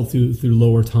filled through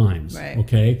lower times. Right.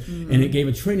 Okay. And it gave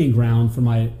a training ground for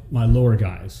my lower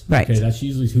guys. Right. Okay. That's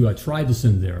usually who I tried to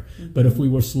send there. But if we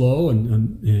were slow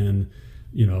and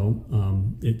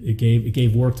it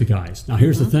gave work to guys. Now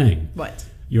here's the thing. What?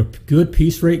 Your good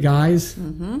piece rate guys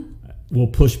will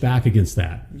push back against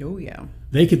that. Oh, yeah.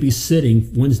 They could be sitting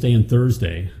Wednesday and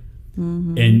Thursday,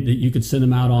 and you could send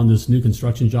them out on this new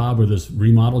construction job or this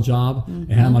remodel job, and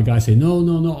have my guy say, no,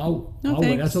 I'll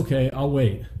wait. That's okay, I'll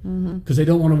wait. Because they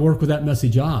don't want to work with that messy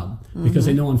job, because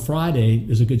they know on Friday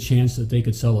there's a good chance that they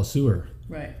could sell a sewer.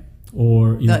 Right.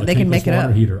 Or they can make it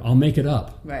water up. heater. I'll make it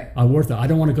up. Right. I'm worth it. I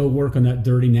don't want to go work on that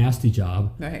dirty, nasty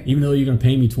job. Right. Even though you're going to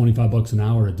pay me $25 an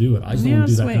hour to do it, I just don't want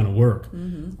to do that kind of work.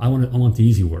 I want the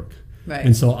easy work. Right.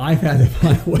 And so I've had to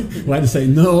find a way. I had to say,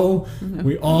 no,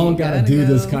 we all got to do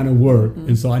this kind of work.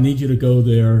 And so I need you to go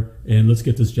there and let's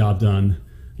get this job done,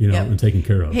 and taken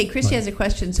care of. Hey, Christy has a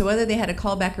question. So whether they had a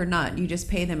callback or not, you just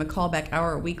pay them a callback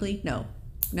hour weekly? No.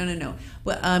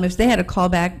 Well, if they had a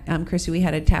callback, Christy, we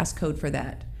had a task code for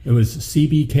that. It was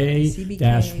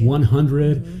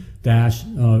CBK-100 dash,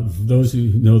 those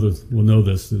who know this will know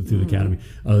this through the academy,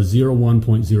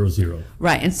 01.00.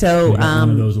 Right, and so one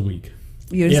of those a week.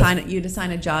 You'd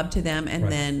assign a job to them,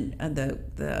 and then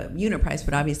the unit price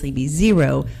would obviously be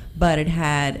 $0, but it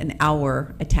had an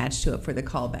hour attached to it for the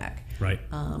callback. Right.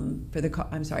 For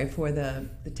the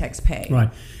text pay.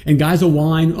 Right, and guys will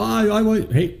whine.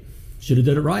 Hey, should have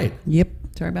did it right. Yep.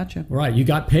 Sorry about you. Right, you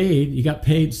got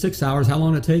paid 6 hours. How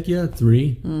long did it take you?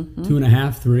 3,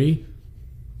 2.5, 3.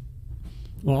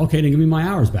 Well, okay, then give me my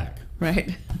hours back.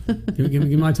 Right. give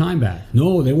me my time back.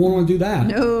 No, they won't want to do that.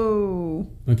 No.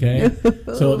 Okay,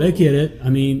 so they get it. I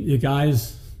mean, the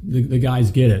guys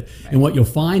get it. Right. And what you'll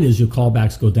find is your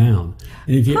callbacks go down.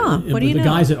 And if the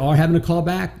guys that are having a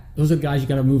callback, those are the guys you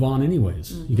got to move on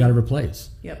anyways. You got to replace.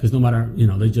 Yep. Because no matter,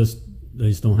 they just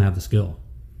don't have the skill.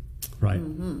 Right.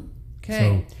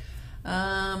 Okay. So,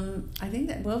 I think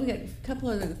that, we got a couple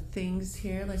other things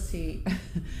here. Let's see.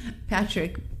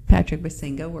 Patrick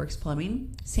Basinga works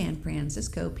plumbing. San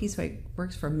Francisco. Piece rate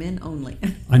works for men only.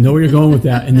 I know where you're going with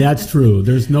that, and that's true.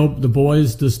 The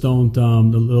boys just don't, the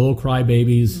little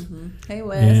crybabies. Hey,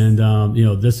 Wes. And,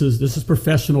 this is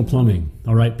professional plumbing.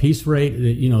 All right. Piece rate,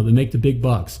 they make the big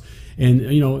bucks. And,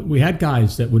 we had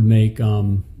guys that would make,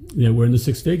 that were in the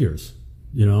six figures,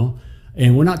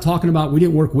 And we're not talking about, we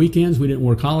didn't work weekends, we didn't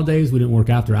work holidays, we didn't work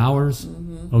after hours,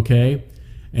 okay?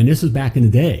 And this is back in the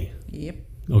day. Yep.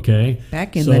 Okay?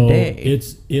 Back in the day.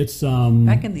 It's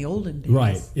back in the olden days.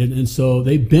 Right. And so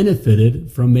they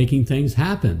benefited from making things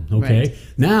happen, okay? Right.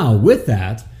 Now, with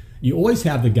that, you always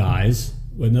have the guys,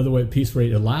 another way piece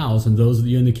rate allows, and those of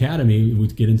you in the academy, we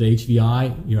get into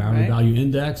HVI, your hourly value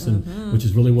index, and which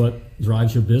is really what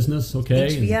drives your business, okay?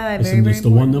 HVI, it's the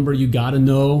one number you got to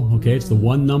know, okay? It's the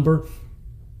one number.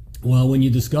 Well, when you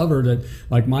discover that,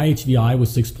 like my HVI was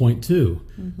 6.2,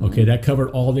 okay, that covered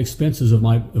all the expenses of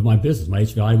my business. My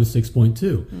HVI was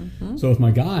 6.2. So with my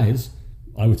guys,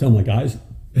 I would tell my guys,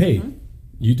 hey,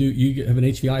 you have an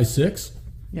HVI 6,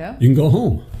 you can go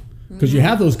home. Because you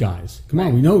have those guys. Come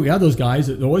on, we know we have those guys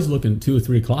that are always looking 2 or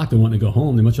 3 o'clock. They want to go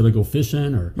home. They much rather go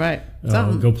fishing or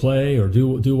go play or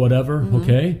do whatever.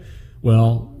 Okay.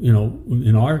 Well,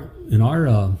 in our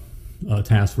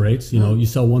task rates, you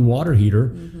sell one water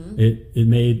heater, it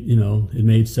made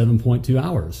 7.2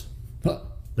 hours.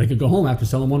 They could go home after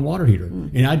selling one water heater.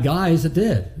 And I had guys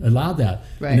that allowed that.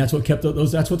 Right. And that's what kept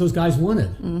that's what those guys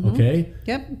wanted. Okay?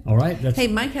 Yep. All right. Hey,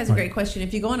 Mike has a great question.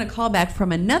 If you go on a callback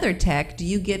from another tech, do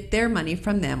you get their money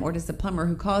from them, or does the plumber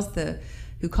who caused the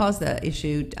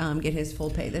issue get his full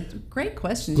pay? That's a great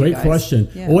question. Great question.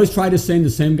 Yeah. Always try to send the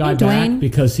same guy back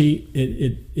because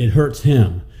it hurts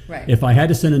him. Right. If I had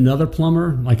to send another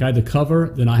plumber, like I had to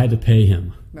cover, then I had to pay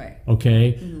him. Right.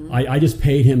 Okay. I just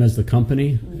paid him as the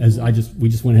company. We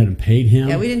just went ahead and paid him.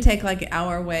 Yeah, we didn't take like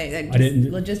our way. I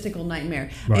didn't. Logistical nightmare.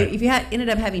 Right. If you ended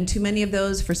up having too many of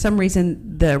those, for some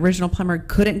reason the original plumber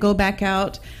couldn't go back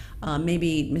out.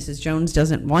 Maybe Mrs. Jones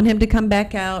doesn't want him to come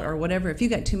back out or whatever. If you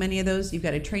got too many of those, you've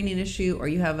got a training issue or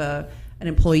you have an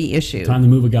employee issue. Time to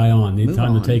move a guy on. Need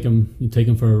time to take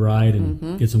him for a ride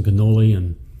and get some cannoli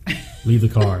and leave the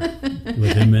car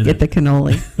with him in Get the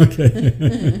cannoli.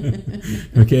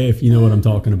 Okay. Okay, if you know what I'm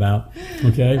talking about.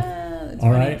 Okay. All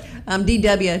right.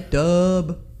 DW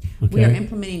Dub. Okay. We are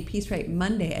implementing Piece Rate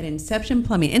Monday at Inception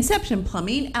Plumbing. Inception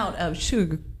Plumbing out of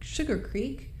Sugar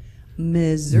Creek,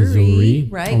 Missouri.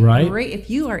 Right. All right. Great.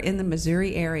 If you are in the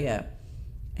Missouri area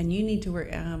and you need to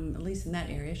work, at least in that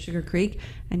area, Sugar Creek,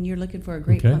 and you're looking for a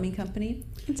great plumbing company,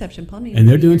 Inception Plumbing. And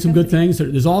they're doing some good things.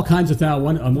 There's all kinds of things. I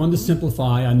want to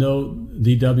simplify. I know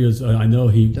DW is, I know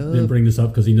he didn't bring this up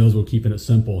because he knows we're keeping it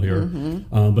simple here.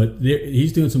 But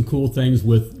he's doing some cool things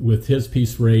with his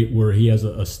piece rate where he has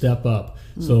a step up.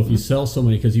 So if you sell so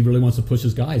many, because he really wants to push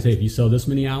his guys, hey, if you sell this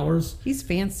many hours, he's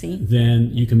fancy, then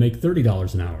you can make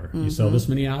 $30 an hour. You sell this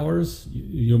many hours,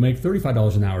 you'll make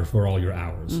 $35 an hour for all your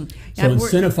hours. So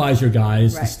incentivize your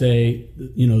guys to stay,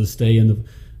 to stay in the,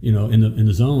 in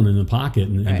the zone, in the pocket,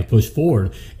 and to push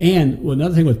forward. And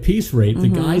another thing with piece rate, the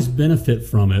guys benefit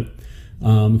from it.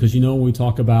 Because when we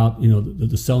talk about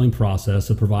the selling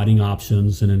process of providing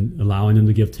options and then allowing them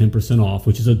to give 10% off,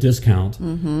 which is a discount.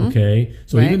 Okay,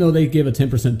 so even though they give a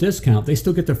 10% discount, they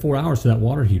still get their 4 hours for that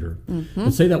water heater.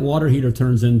 Let's say that water heater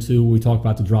turns into, we talk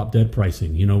about the drop dead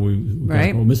pricing. We well,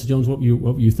 Mrs. Jones, what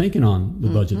were you thinking on the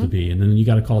budget to be? And then you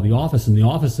got to call the office, and the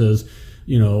office says,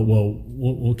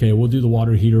 okay, we'll do the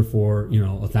water heater for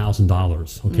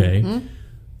 $1,000. Okay,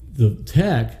 the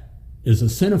tech is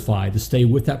incentivized to stay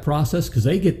with that process because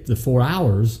they get the 4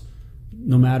 hours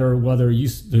no matter whether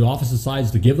the office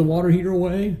decides to give the water heater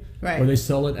away or they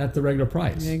sell it at the regular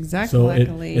price. Exactly. So it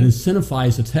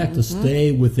incentivizes the tech to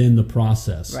stay within the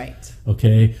process. Right.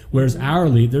 Okay. Whereas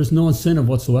hourly, there's no incentive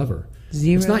whatsoever.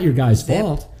 Zero. It's not your guy's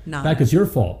fault. In fact, it's your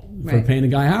fault for paying the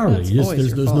guy hourly.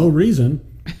 There's no reason.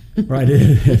 Right, it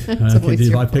is.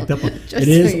 I picked up on it.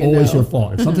 Is always your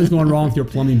fault. If something's going wrong with your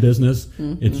plumbing business,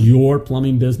 it's your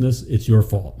plumbing business. It's your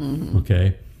fault.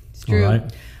 Okay, it's true. All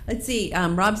right. Let's see.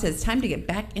 Rob says, "Time to get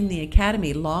back in the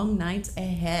academy. Long nights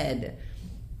ahead."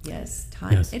 Yes,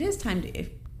 time. Yes. It is time to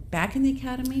back in the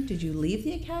academy. Did you leave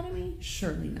the academy?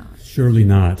 Surely not. Surely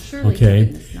not. Surely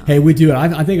okay. Not. Hey, we do it.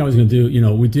 I think I was going to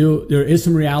do. We do. There is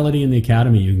some reality in the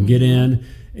academy. You can get in.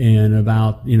 And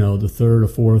about the third or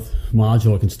fourth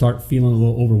module, it can start feeling a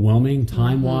little overwhelming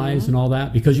time-wise and all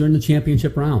that because you're in the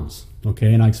championship rounds,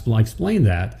 okay? And I explained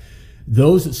that.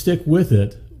 Those that stick with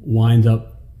it wind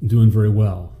up doing very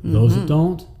well. Those that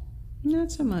don't,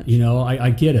 not so much. I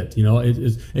get it.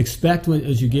 Expect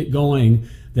as you get going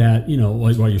that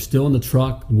while you're still in the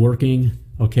truck working,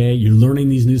 okay, you're learning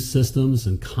these new systems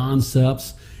and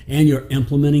concepts, and you're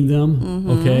implementing them,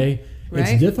 okay. Right?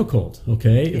 It's difficult,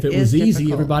 okay? If it was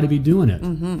easy, everybody would be doing it.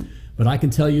 But I can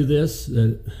tell you this,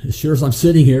 that as sure as I'm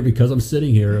sitting here, because I'm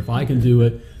sitting here, if I can do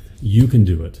it, you can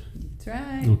do it. That's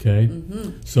right. Okay?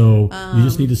 So you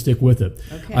just need to stick with it.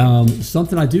 Okay.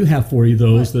 Something I do have for you,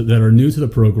 those that are new to the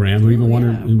program, or even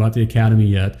wondering about the academy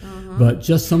yet, but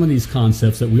just some of these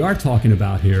concepts that we are talking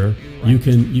about here, you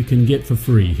can get for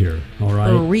free here, all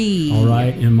right? Free. All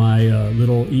right, in my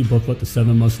little e-booklet, The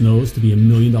 7 Must Knows to Be a $1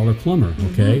 Million Plumber,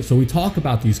 okay? So we talk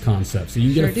about these concepts, so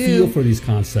you can get a feel for these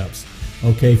concepts,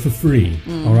 okay, for free,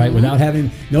 all right, without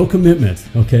having no commitment,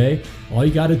 okay? All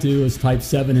you got to do is type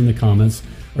 7 in the comments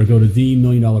or go to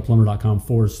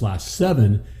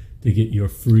themilliondollarplumber.com/7 to get your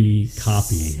free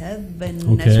copy. 7.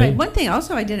 Okay. That's right. One thing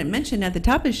also I didn't mention at the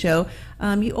top of the show,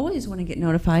 you always want to get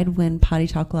notified when Potty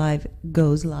Talk Live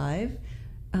goes live.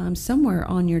 Somewhere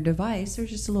on your device,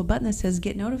 there's just a little button that says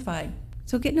get notified.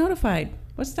 So get notified.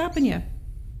 What's stopping you?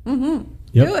 Do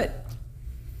it.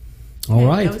 All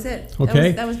right. That was it.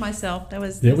 Okay. That was myself.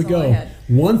 There we go.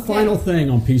 One final thing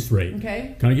on piece rate.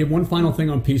 Okay. Can I give one final thing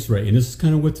on piece rate? And this is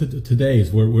kind of what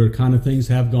today's where kind of things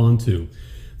have gone to.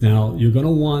 Now you're going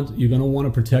to want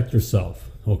to protect yourself,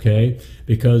 okay?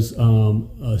 Because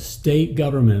state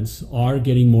governments are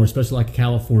getting more, especially like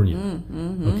California.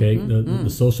 Okay, the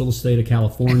socialist state of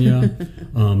California,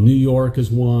 New York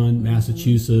is one,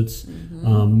 Massachusetts,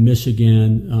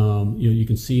 Michigan. You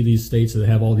can see these states that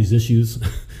have all these issues.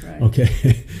 Right.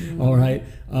 Okay, all right,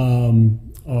 are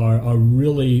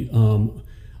really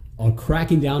are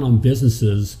cracking down on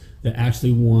businesses that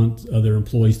actually want their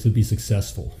employees to be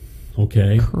successsul.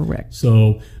 Okay. Correct.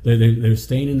 So they're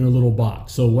staying in their little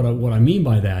box. So what I mean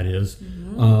by that is,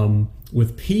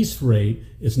 with piece rate,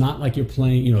 it's not like you're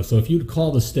playing. So if you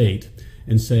call the state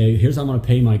and say, "Here's how I'm going to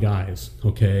pay my guys,"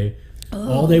 okay,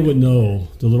 all they would know,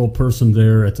 the little person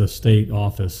there at the state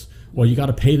office, well, you got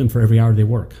to pay them for every hour they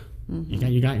work.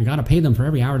 You got to pay them for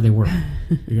every hour they work.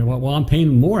 Well, I'm paying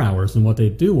them more hours than what they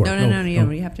do work. No.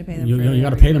 You have to pay them. You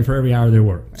got to pay them for every hour they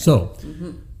work. Right. So.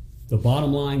 The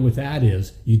bottom line with that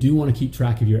is you do want to keep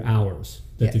track of your hours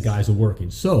that the guys are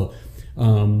working. So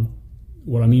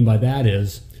what I mean by that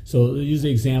is, so use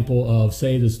the example of,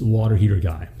 say this is the water heater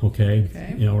guy, okay?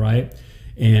 Right?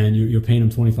 And you're paying him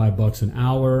 $25 an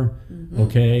hour,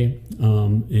 okay?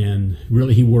 And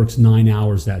really he works 9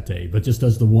 hours that day, but just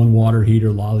does the one water heater,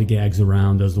 lollygags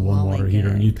around, does the one water heater,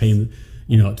 and you pay him,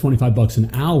 $25 an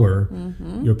hour,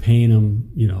 you're paying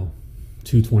him,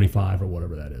 $225 or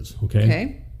whatever that is,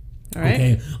 okay? All right.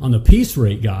 Okay, on the piece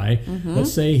rate guy,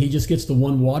 let's say he just gets the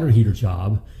one water heater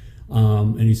job.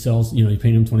 and he sells, you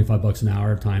pay him $25 an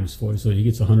hour times 4, so he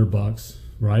gets $100,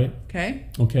 right?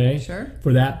 Okay. Sure.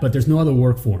 For that, but there's no other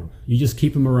work for him. You just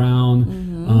keep him around.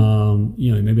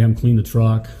 Maybe have him clean the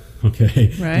truck.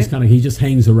 Okay. Right. He just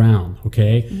hangs around.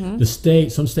 Okay.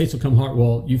 Some states will come hard.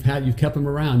 Well, you've kept him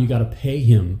around. You got to pay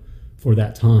him for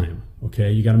that time.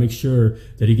 Okay. You got to make sure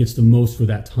that he gets the most for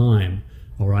that time.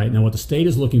 All right. Now, what the state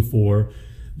is looking for,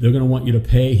 they're going to want you to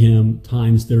pay him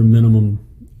times their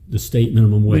the state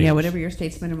minimum wage. Yeah, whatever your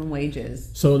state's minimum wage is.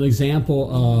 So an example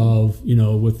of,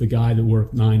 with the guy that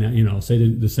worked say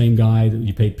the same guy that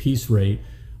you paid piece rate,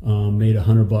 made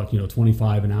 $100,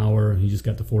 25 an hour. He just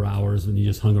got the 4 hours and he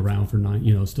just hung around for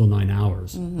 9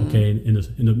 hours. Okay. And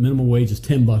the minimum wage is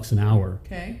 $10 an hour.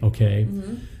 Okay.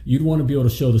 You'd want to be able to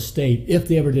show the state, if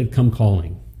they ever did come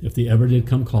calling,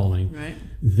 Right.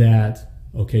 that,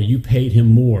 okay, you paid him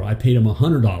more. I paid him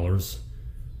 $100,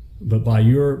 but by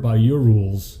your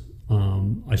rules,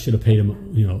 I should have paid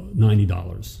him,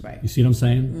 $90. Right. You see what I'm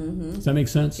saying? Does that make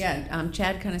sense? Yeah.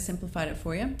 Chad kind of simplified it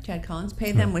for you. Chad Collins,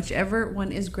 pay them whichever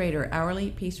one is greater,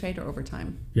 hourly, piece rate, or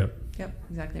overtime. Yep.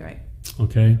 Exactly right.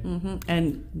 Okay.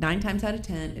 And 9 times out of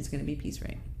 10, it's going to be piece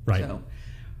rate. Right. So,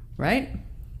 right.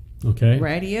 Okay.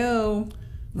 Radio.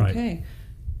 Right. Okay.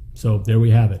 So there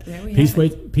we have it.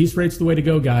 Piece rate's the way to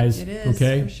go, guys. It is,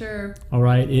 okay? For sure. All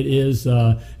right. It is,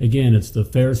 again, it's the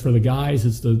fairest for the guys.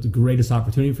 It's the greatest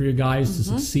opportunity for you guys to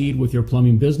succeed with your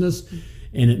plumbing business.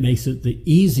 And it makes it the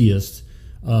easiest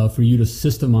for you to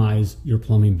systemize your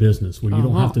plumbing business, where you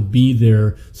don't have to be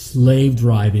there slave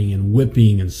driving and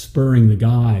whipping and spurring the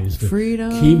guys to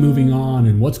keep moving on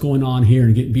and what's going on here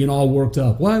and being all worked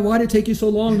up. Why did it take you so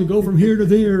long to go from here to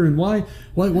there, and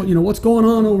what's going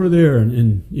on over there,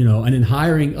 and then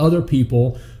hiring other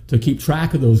people to keep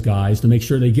track of those guys to make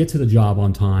sure they get to the job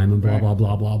on time and blah blah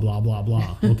blah blah blah blah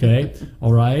blah. Okay.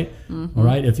 All right. All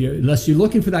right. Unless you're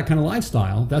looking for that kind of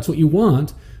lifestyle, that's what you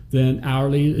want, then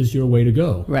hourly is your way to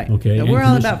go. Right. Okay. So we're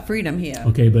all about freedom here.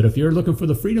 Okay, but if you're looking for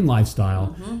the freedom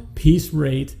lifestyle, piece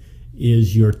rate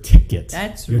is your ticket.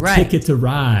 That's your right. ticket to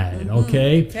ride.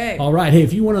 Okay? Okay. All right. Hey,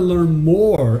 if you want to learn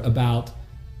more about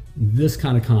this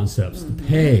kind of concepts, the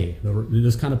pay,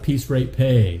 this kind of piece rate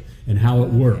pay, and how it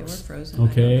works. We're frozen.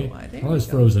 Okay. I don't know why. There I was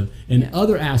we go. frozen. And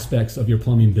other aspects of your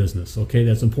plumbing business. Okay,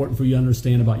 that's important for you to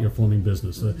understand about your plumbing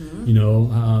business. You're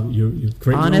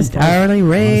creating Honest hourly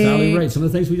rate. Honest hourly rate. Some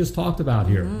of the things we just talked about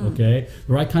here. Okay,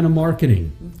 the right kind of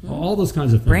marketing. All those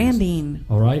kinds of things. Branding.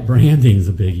 All right, branding is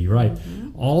a biggie. Right.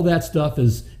 All that stuff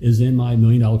is in my $1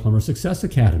 Million Plumber Success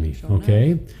Academy.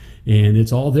 Okay. And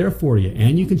it's all there for you.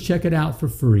 And you can check it out for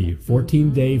free.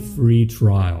 14-day free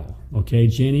trial. Okay,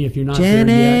 Jenny, if you're not there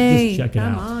yet, just check it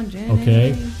out. Come on, Jenny.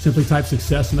 Okay, simply type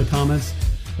success in the comments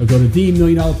or go to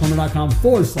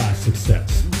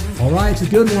themilliondollarplumber.com/success. All right, it's a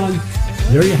good one.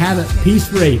 There you have it.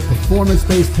 Piece rate,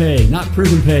 performance-based pay, not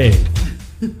prison pay.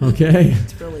 Okay?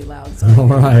 It's really loud. Sorry. All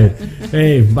right.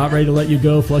 Hey, about ready to let you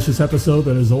go, flush this episode,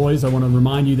 but as always, I want to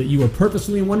remind you that you were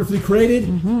purposely and wonderfully created,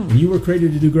 and you were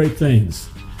created to do great things.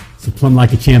 So plumb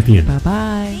like a champion.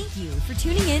 Bye-bye. Thank you for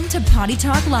tuning in to Potty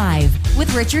Talk Live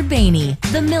with Richard Behney,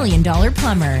 the $1 Million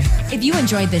Plumber. If you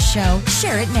enjoyed this show,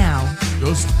 share it now.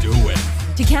 Just do it.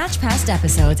 To catch past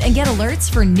episodes and get alerts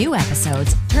for new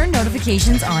episodes, turn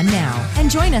notifications on now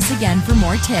and join us again for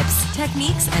more tips,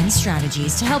 techniques, and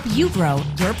strategies to help you grow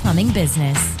your plumbing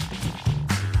business.